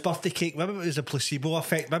maybe it was birthday cake, maybe it was a placebo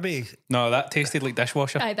effect, maybe. No, that tasted like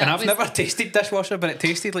dishwasher. Aye, And that I've was- never tasted dishwasher, but it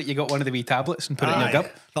tasted like you got one of the wee tablets and put it in your Aye. gub.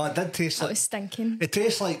 No, it did taste That like, was stinking. it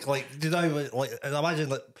tastes like you know, like imagine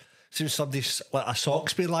like seems somebody's like a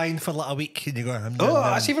socks been lying for like a week and you go, Oh,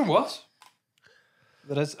 that's even worse.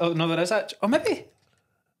 There is. Oh no, there is actually. Oh, maybe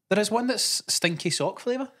there is one that's stinky sock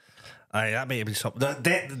flavour. Aye, that might have been something. That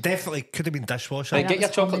definitely could have been dishwasher. Right, that get your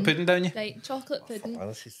was chocolate common. pudding down you. Right, chocolate pudding. Oh,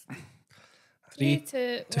 this is- 3,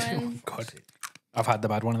 2, Oh 1. God, I've had the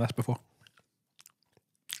bad one of this before.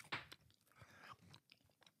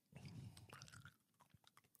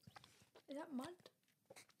 Is that mud?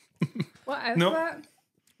 What is No.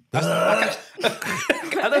 that?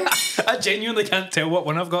 I genuinely can't tell what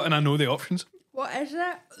one I've got, and I know the options. What is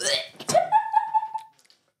that?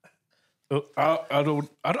 Oh, I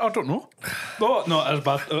don't know. Oh, no, that's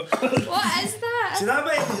bad. Oh, What is that? See, that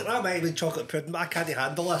might have been chocolate pudding, but I can't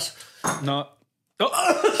handle this. no. Oh,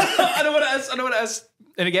 I know what it is. I know what it is.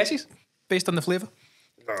 Any guesses based on the flavour?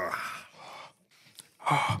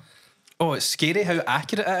 Oh, it's scary how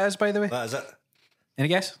accurate it is. By the way, That is it. any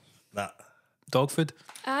guess? That. Dog food.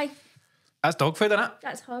 Aye, That's dog food, isn't it?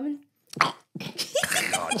 that's humming.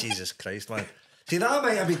 Oh, Jesus Christ, man. See, that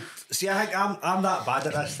might have been. See, I think I'm that bad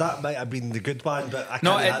at this. That might have been the good one, but I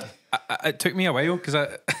No, can't. it took me a while because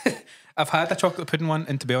I've had a chocolate pudding one,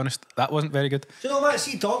 and to be honest, that wasn't very good. Do you know what?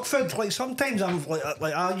 See, dog food. Like sometimes I'm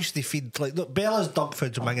like I used to feed like look, Bella's dog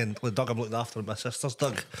food's minging. The dog I'm looking after, my sister's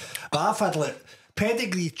dog. But I've had like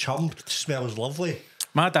pedigree chum smells lovely.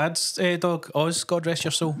 My dad's dog, Oz, God rest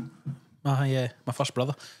your soul, my first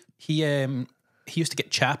brother, he used to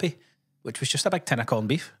get chappy, which was just a big tin of corned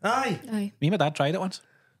beef. Aye, Aye. Me and my dad tried it once.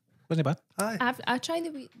 Wasn't it bad? aye. I tried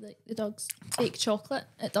the dog's fake chocolate.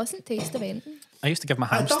 It doesn't taste of anything. I used to give my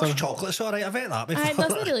Aye, hamster. dog's chocolate's alright. I've ate that before. It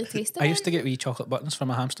doesn't really taste of I used to anything. get wee chocolate buttons for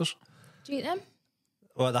my hamsters. Do you eat them?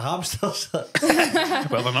 What, the hamsters? Well,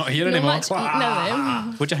 they're not here Not anymore. much eating of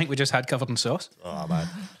them. What do you think we just had covered in sauce? Oh man.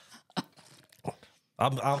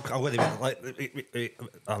 I'm going to be like,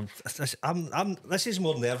 this is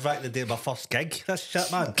more nerve wracking than doing my first gig. This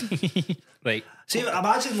shit, man. Right. See,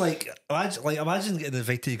 imagine getting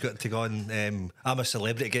invited to go on. I'm a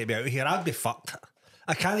celebrity, get me out of here. I'd be fucked.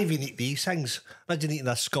 I can't even eat these things. Imagine eating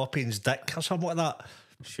a scorpion's dick or something like that.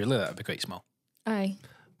 Surely that would be quite small. Aye.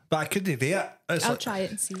 But I couldn't do it. It's I'll like, try it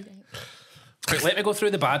and see. Right. Right, let me go through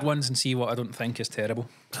the bad ones and see what I don't think is terrible.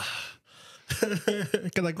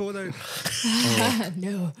 can I go now?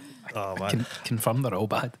 No. Oh man. Confirm they're all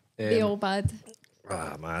bad. They all bad.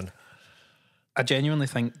 Ah man. I genuinely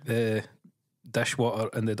think the dishwater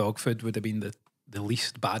and the dog food would have been the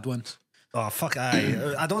least bad ones. Oh fuck!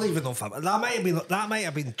 I don't even know if that might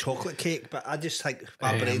have been chocolate cake, but I just think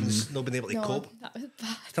my brain's not been able to No, cope. that was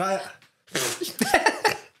bad. Try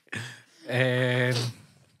it.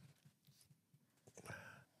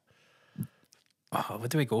 Oh, what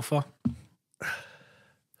do we go for?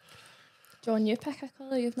 John, you pick a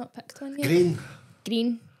colour. You've not picked one yet. Green.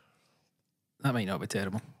 Green. That might not be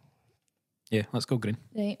terrible. Yeah, let's go green.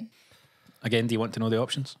 Right. Again, do you want to know the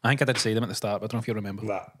options? I think I did say them at the start, but I don't know if you remember.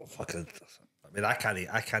 Nah, fucking. I mean, I can't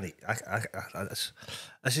eat.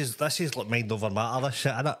 This is like mind over matter. This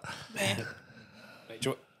shit, innit? Right,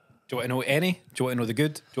 do you want to know any? Do you want to know the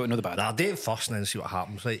good? Do you want to know the bad? Nah, I'll do it first and then see what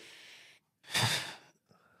happens. Right.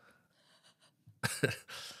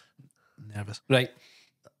 Nervous. Right.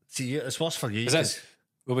 See, it's worse for you. Is this?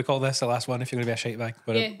 Will we call this the last one if you're going to be a shite bag?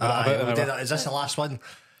 Yeah. Is this the last one?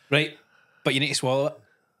 Right. But you need to swallow it.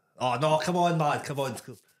 Oh no! Come on, man! Come on!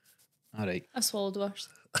 All right. I swallowed worse.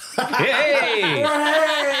 Hey!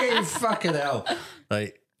 Hey! Fucking hell!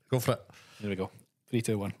 Right, go for it. There we go. 3,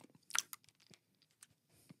 2, 1.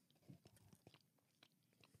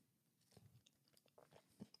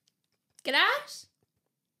 Grass?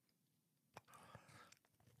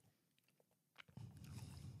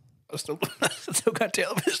 I still can't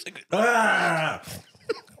tell if it's good. Ah!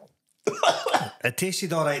 It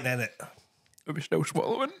tasted all right, then. Are we still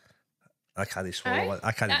swallowing? I can't swallow it.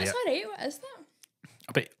 I can't do That's it. alright, what is that?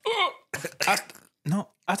 A bit.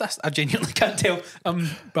 I genuinely can't tell. I'm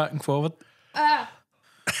back and forward. Oh,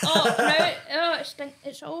 no,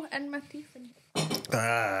 it's all in my teeth.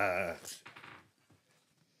 I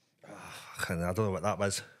don't know what that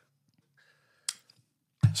was.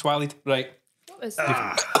 Swallowed. Right. What was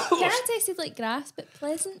that? Kind of tasted like grass, but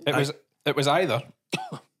pleasant. It was either.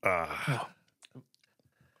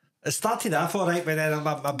 It started off all right, but then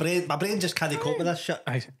my brain just can't cope with this shit.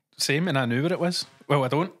 Same, and I knew what it was. Well, I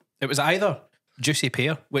don't. It was either juicy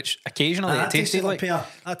pear, which occasionally it tasted like pear.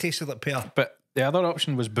 That tasted like pear. but the other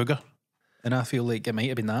option was booger, and I feel like it might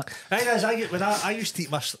have been that. I used to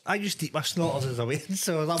eat my snorters as a wait,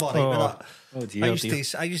 so I'm all right with that. Oh dear,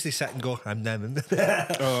 I used to sit and go, I'm them.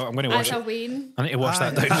 Oh, I'm going to wash As a it. Wayne. I need to wash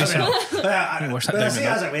that down myself. Wash that But I down say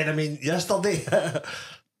myself. as it went, I mean yesterday,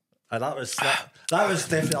 and that was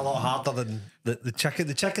definitely a lot harder than the chicken.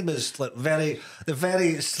 The chicken was like very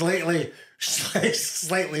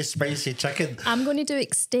slightly spicy chicken. I'm going to do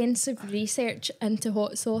extensive research into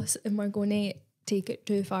hot sauce, and we're going to take it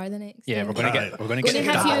too far the next Yeah, day. we're going to get. We're going Going to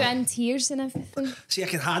to have get. you in tears and everything. See, I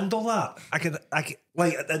can handle that. I can like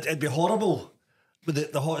it'd be horrible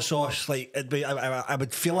with the hot sauce. Like it'd be, I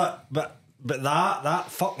would feel it, but that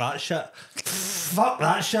fuck that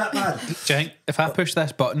shit, man. Do you think if I push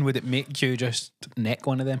this button, would it make you just neck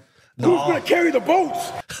one of them? No. Who's gonna carry the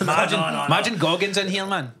boats? Imagine Goggins in here,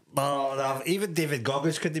 man. No, even David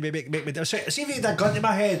Goggins couldn't make me do. See if he had a gun to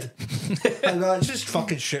my head, I'd go, just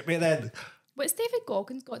fucking shoot me then. What's David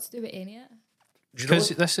Goggins got to do with any of it? Do you know, Because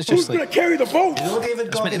this is Who's just gonna like carry the boats? you know David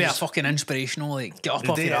it's meant to be a Goggins? fucking inspirational. Like get up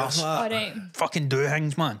off your ass, All right. fucking do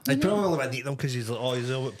things, man. I probably wouldn't eat them because he's like,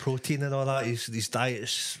 he's all about protein and all that. His diet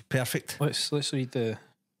is perfect. Let's read the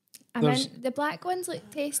I There's- mean, the black ones look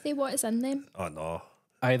tasty. What is in them? Oh no.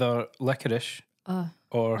 either licorice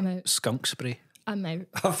or I'm out. skunk spray. I'm out.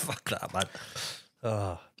 Oh, fuck that,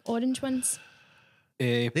 man. Orange ones.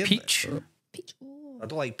 Peach Peach. Ooh. I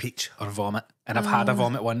don't like peach. or vomit. And I've had a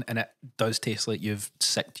vomit one and it does taste like you've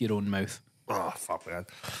sicked your own mouth. Oh, fuck, man.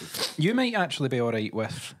 You might actually be alright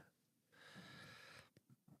with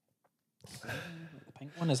the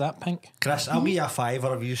pink one. Is that pink? Chris, I'll give you a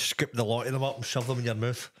fiver if you scoop the lot of them up and shove them in your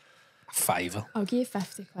mouth. A fiver. I'll give you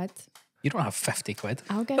 50 quid. You don't have 50 quid.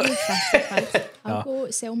 I'll give you 50 quid. I'll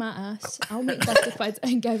go sell my ass. I'll make 50 quid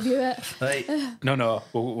and give you it. Right. No.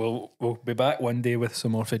 We'll be back one day with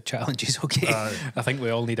some more food challenges, okay? I think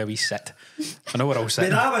we all need a wee sit. I know we're all But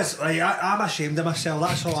sitting. that was like I'm ashamed of myself.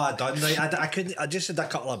 That's all I done. Like I couldn't. I just had a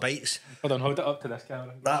couple of bites. Hold it up to this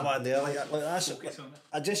camera. That one there, like that's.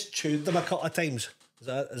 I just chewed them a couple of times. Is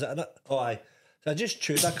that in it? Oh, aye. So I just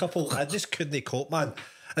chewed a couple. I just couldn't cope, man.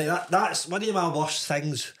 Like that's one of my worst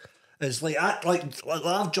things. Is like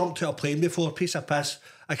I've jumped to a plane before, piece of piss.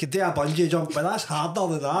 I could do a bungee jump, but that's harder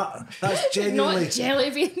than that. That's genuinely. Not jelly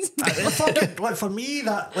beans. Fucking, like for me,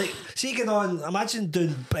 that like see going on. Imagine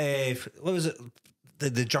doing what was it,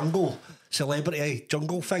 the jungle celebrity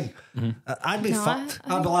jungle thing. I'd be No, fucked.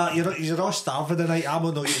 I'd be like, you're all starving tonight. I'm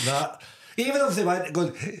not eating that. Even if they went to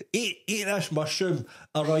go eat this mushroom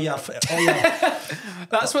or all your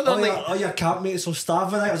That's what they're like. all your campmates will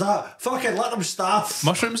starve tonight. I was like, fucking let them starve.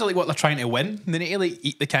 Mushrooms are like what they're trying to win. They need to like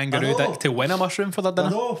eat the kangaroo I know. dick to win a mushroom for their I dinner.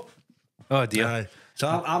 know. Oh dear. Aye.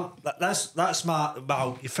 So that's my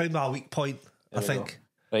you found my weak point. I think.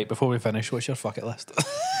 Right, before we finish, what's your fuck it list?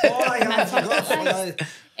 Oh, I forgot.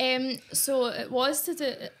 So it was to do,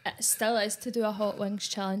 it still is to do a hot wings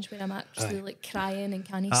challenge where I'm actually like crying and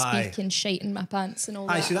can't Aye. speak and shiting my pants and all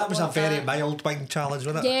that. Aye, see, that was I a want very that. mild wing challenge,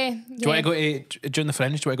 wasn't it? Yeah. Do you want to go to during the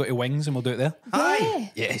fringe? Do you want to go to Wings and we'll do it there?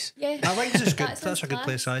 Aye. Yes. Yeah. Wings is good. That sounds That's a good class.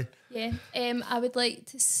 place, aye. Yeah. I would like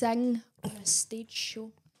to sing on a stage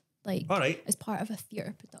show, like All right. as part of a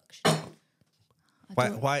theatre production.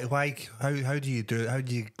 Why? How do you do it? How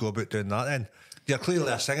do you go about doing that then? You're clearly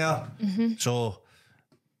a singer, so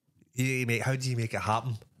how do you make it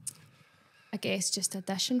happen? I guess just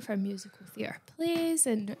audition for musical theatre plays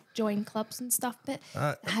and join clubs and stuff. But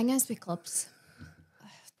the thing is with clubs,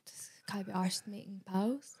 can't be arsed making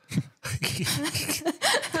pals.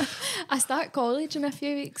 I start college in a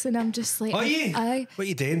few weeks and I'm just like, Are you? Aye. What are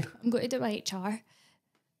you doing? I'm going to do my HR.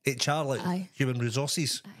 HR, like Aye. human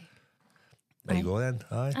resources. Aye. There you go then.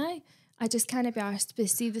 Aye. Aye. I just can't be arsed to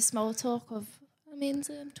see the small talk of, I'm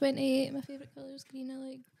Ainsley, I'm 28, my favourite colour is green, I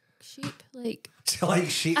like sheep. Like, Like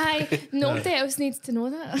sheep. aye, nobody else needs to know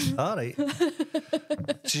that. All right.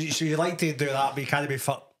 so you like to do that, but you can't be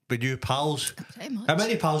fucked with new pals. Pretty much. How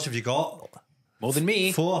many pals have you got? More than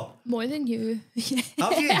me. 4. More than you. Yeah.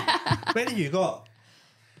 Have you? How many you got?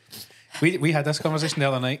 We had this conversation the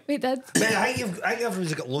other night. We did. Man, I think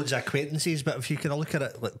everyone's got loads of acquaintances, but if you can look at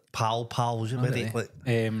it like pals, you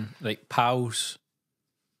mean, Like pals.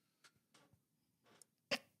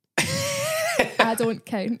 I don't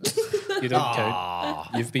count. You don't count.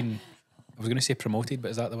 You've been, I was going to say promoted,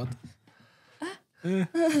 but is that the word?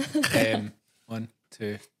 1,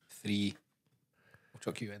 2, 3. We'll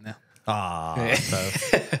chuck you in there.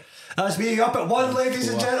 That's me up at 1, ladies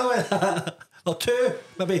and gentlemen. Or 2,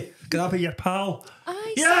 maybe. Can that be your pal?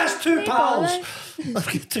 Aye, Yes, 2 no pals. bother. I've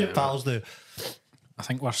got 2 pals now. I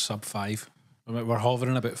think we're sub 5. We're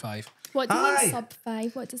hovering about 5. What do you Aye. mean sub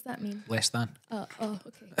 5? What does that mean? Less than. Oh, okay.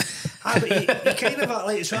 But you kind of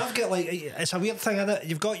like, so I've got like, it's a weird thing, innit?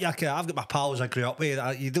 You've got your, I've got my pals I grew up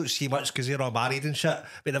with. You don't see much because they're all married and shit.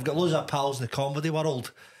 But I've got loads of pals in the comedy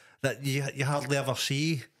world that you hardly ever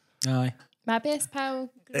see. Aye. My best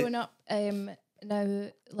pal growing up now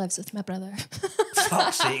lives with my brother.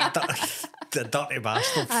 Fuck's sake, the dirty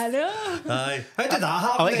bastard. I know. Aye. How did that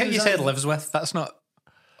happen? I like how then? you Was said that- lives with. That's not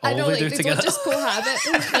I all know, they like, do they together. don't just cohabit.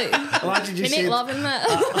 Like, Imagine you they make said, love in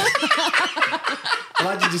that.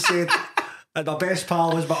 imagine you said, and my best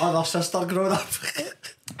pal was my other sister growing up.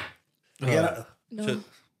 You get it? No.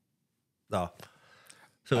 No.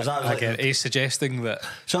 So was that Again, he's suggesting that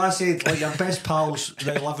So I said, like, your best pal's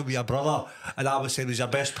now living with your brother, and I was saying, was your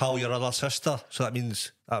best pal your other sister? So that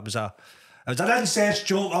means it was an incest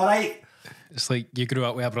joke, all right? it's like you grew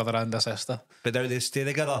up with a brother and a sister. But now they stay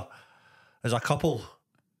together as a couple.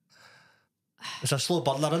 It's a slow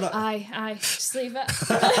burner, isn't it? Aye, just leave it.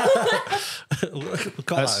 We'll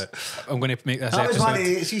cut That's- that out. I'm going to make this That was episode.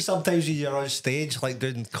 funny. See, sometimes when you're on stage, like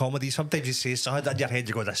doing comedy, sometimes you say something in your head,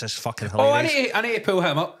 you go, this is fucking Oh, hilarious. I need to pull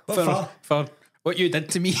him up What for what you did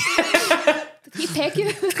to me. Did he peg you?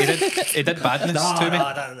 he did badness No, to me.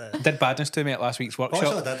 no. Did badness to me at last week's workshop.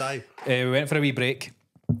 Also did I. We went for a wee break,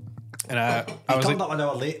 and I You was turned like, up an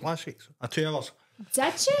hour late last week. 2 hours.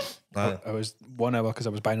 Did you? I was 1 hour because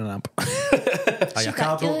I was buying an amp. Your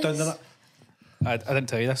car broke down, didn't it? I didn't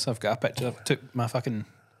tell you this. I've got a picture. I took my fucking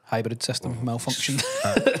hybrid system malfunctioned.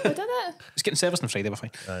 I did it. It's getting serviced on Friday. We're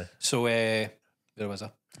fine. Aye. So where was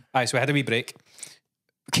I? Aye, so I had a wee break.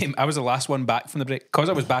 I was the last one back from the break because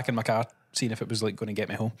I was back in my car, seeing if it was like going to get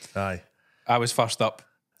me home. Aye. I was first up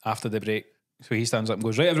after the break. So he stands up and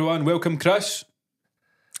goes, right, everyone, welcome Chris.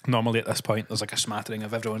 Normally at this point, there's like a smattering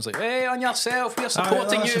of everyone's like, hey, on yourself, we're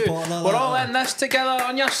supporting we're you. supporting all We're that, all aye. in this together,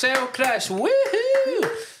 on yourself, Chris. Woohoo!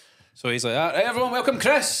 So he's like, all right, everyone, welcome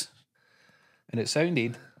Chris. And it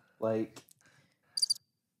sounded like...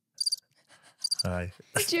 Aye.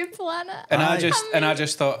 Did you plan it? And Aye. I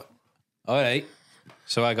just thought, all right.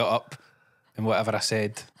 So I got up and whatever I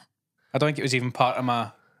said, I don't think it was even part of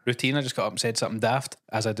my routine. I just got up and said something daft,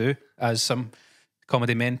 as I do, as some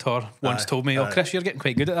comedy mentor once Aye, told me, oh, aye. Chris, you're getting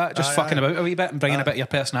quite good at that, just Aye, fucking aye. about a wee bit and bringing a bit of your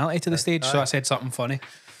personality to the stage. So aye. I said something funny.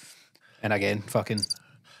 And again, fucking...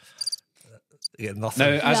 You get nothing.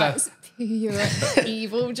 Now, as That's pure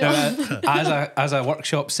evil, a, John. as a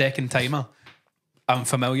workshop second timer, I'm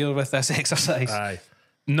familiar with this exercise. Aye.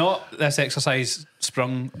 Not this exercise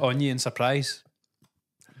sprung on you in surprise,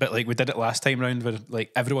 but like we did it last time round where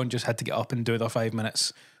like everyone just had to get up and do their 5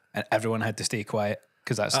 minutes and everyone had to stay quiet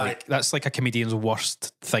because that's like a comedian's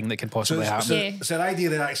worst thing that can possibly happen. Yeah. So the idea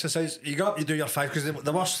of the exercise, you go up, you do your 5, because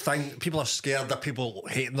the worst thing, people are scared that people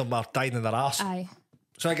hating them are dying in their ass. Aye.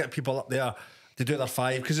 So I get people up there to do their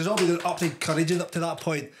 5, because there's always up to encouraging up to that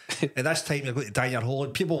point. And this time you're going to die in your hole,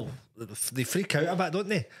 and people, they freak out a bit, don't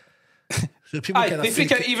they? So people Aye, kinda they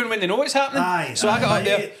freak out even when they know what's happening. Aye, so I got aye. up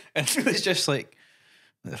there and it was just like,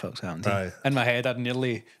 what the fuck's happened? Aye. Here? In my head, I'd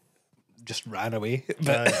nearly just ran away.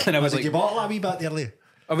 But and I was Did like, you bottle that a wee bit early?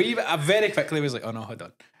 I very quickly was like, oh no, hold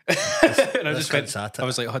on. And I just went, I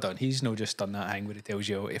was like, hold on, he's no just done that thing where he tells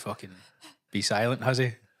you to fucking be silent, has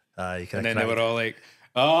he? Aye, you And then they were all like,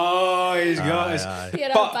 oh, he's got us. aye. You're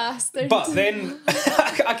a bastard. But then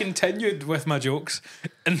I continued with my jokes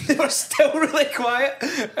and they were still really quiet.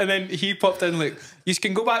 And then he popped in like, you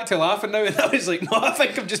can go back to laughing now. And I was like, no, I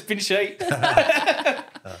think I've just been shite.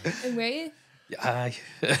 And were you? Aye.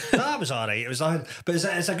 That was all right. It was nothing, but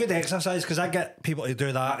it's a good exercise because I get people to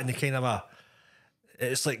do that and they kind of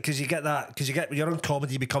it's like because you're on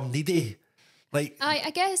comedy, you become needy. Like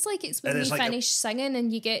I guess like it's when you like finish singing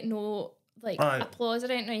and you get no like applause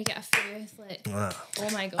or anything, or you get a few like oh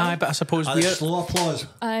my god. Aye, but I suppose we're slow applause.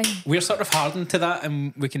 We're sort of hardened to that,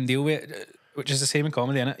 and we can deal with it, which is the same in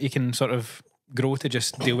comedy, innit? You can sort of grow to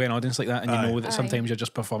just deal with an audience like that, and you know that sometimes you're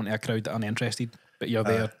just performing to a crowd that aren't interested, but you're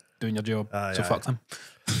there doing your job. So fuck them.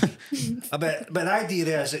 But the idea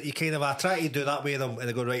there is that you kind of try to do that with them, and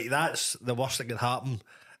they go, right, that's the worst that can happen,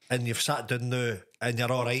 and you've sat down now, and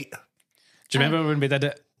you're all right. Do you remember when we did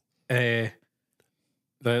it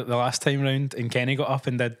the last time round, and Kenny got up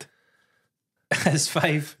and did his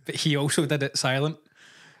 5, but he also did it silent.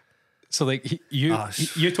 So like you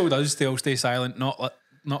told us to all stay silent, not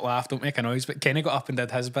laugh, don't make a noise, but Kenny got up and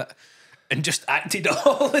did his bit and just acted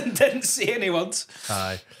all and didn't say any words.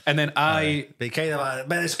 Aye. And then But kind of,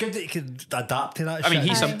 but it's good that you can adapt to that. I mean,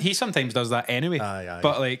 he sometimes does that anyway. Aye.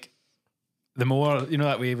 But like, the more you know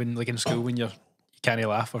that way when like in school when you can't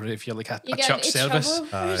laugh, or if you're like a church service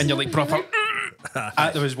and you're like proper.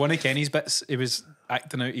 There was one of Kenny's bits. He was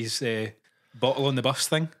acting out his bottle on the bus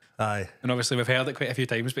thing. Aye. And obviously we've heard it quite a few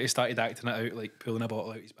times, but he started acting it out like pulling a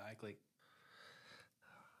bottle out his bag, like.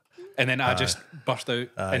 And then I just burst out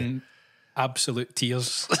in absolute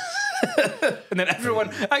tears. And then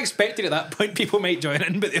everyone, I expected at that point people might join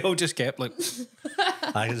in, but they all just kept like.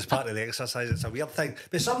 I think it's part of the exercise. It's a weird thing,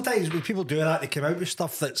 but sometimes when people do that, they come out with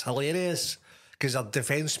stuff that's hilarious because their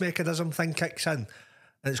defence mechanism thing kicks in, and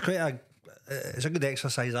it's quite a good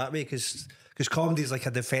exercise that way because comedy is like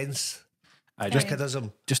a defence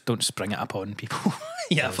mechanism. Just don't spring it upon people.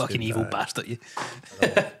 Yeah, fucking evil bastard, you.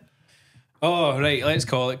 Oh right, let's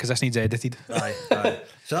call it because this needs edited. Aye.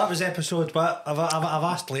 So that was episode. But I've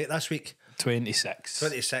asked late this week.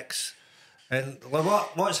 26. And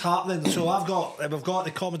what's happening? So we've got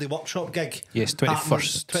the comedy workshop gig. Yes,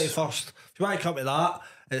 21st. 21st. If you want to come to that,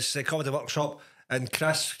 it's the comedy workshop. And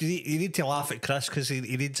Chris, you need to laugh at Chris because he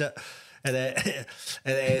needs it.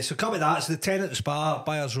 And so come to that. It's the Tenants Bar,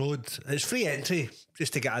 Byers Road. It's free entry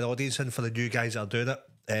just to get an audience in for the new guys that are doing it.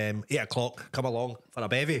 8 o'clock. Come along for a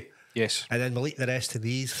bevy. Yes. And then we'll eat the rest of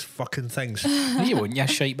these fucking things. No, you won't, you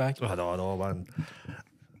shite bag. I don't know, man.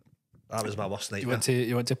 That was my worst night. You want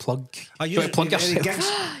to plug? You want to plug yourself?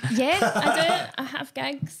 Yeah, I do. I have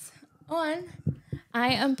gigs on.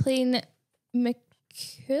 I am playing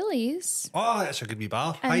McCooley's. Oh, that's a good wee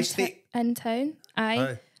bar. High State. In town.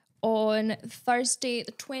 Aye. On Thursday,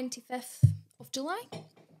 the 25th of July.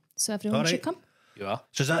 So everyone should come. You are.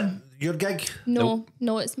 So is that your gig? No,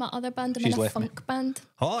 it's my other band. I'm in a funk band.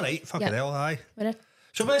 All right, fucking hell, aye.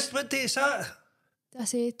 So what day is that? Did I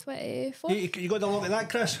say 24th? You got along to that,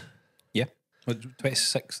 Chris? Yeah.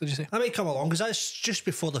 26th, did you say? I might come along because that's just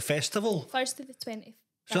before the festival. First to the 20th.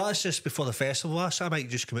 So that's just before the festival. So I might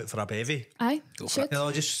just come out for a bevy. Aye, should. You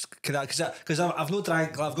know, just because I've no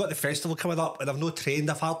drank. I've got the festival coming up, and I've no trained.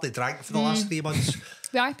 I've hardly drank for the last 3 months.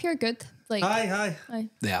 We are pure good. Like aye.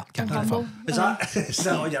 Yeah, can't be humble. Is that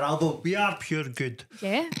on your album? We are pure good.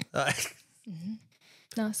 Yeah.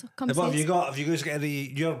 No, so come. What have you got? Have you guys got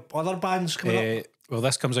any your other bands coming up? Well,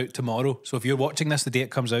 this comes out tomorrow. So if you're watching this the day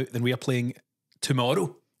it comes out, then we are playing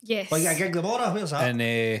tomorrow. Yes. Well, you got a gig tomorrow. Where's that?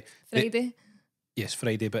 And Friday. Yes,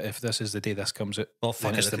 Friday. But if this is the day this comes out,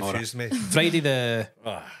 then it's tomorrow. Me. Friday the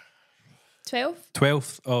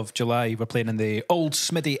 12th of July. We're playing in the Old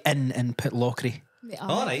Smitty Inn in Pitlochry.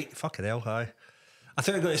 All right, fucking hell, hi. I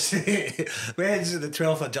thought I was going to say Wednesday the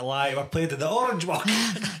 12th of July we're playing in the Orange Walk.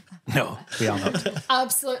 No, we are not.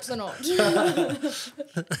 Absolutely not.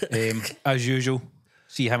 As usual,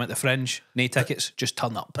 see him at the Fringe. No tickets, just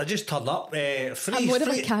turn up. I just turn up. Free. I'm more of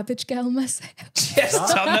a cabbage girl myself.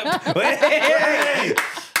 Just turn up. Hey!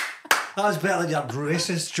 That was better than your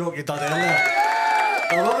racist joke you done earlier.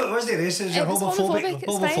 What was the racist? Your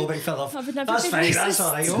homophobic fella. That's fine, that's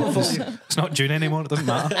alright. It's not June anymore, it doesn't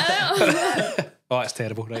matter. Oh, that's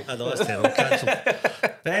terrible, right? I know, it's terrible. Cancelled.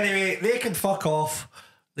 But anyway, they can fuck off.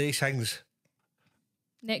 These things.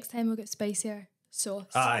 Next time we'll get spicier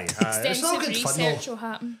sauce. Aye. It's not good fun research will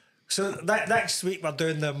happen. So next week we're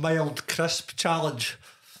doing the mild crisp challenge.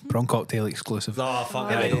 Prawn cocktail exclusive. No,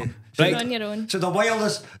 fuck it. Right. On your own. So the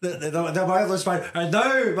wildest one. And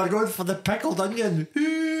now we're going for the pickled onion.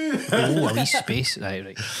 Oh, a wee space.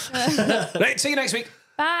 Right. Right, see you next week.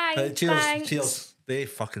 Bye. Cheers. Thanks. Cheers. They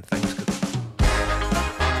fucking things.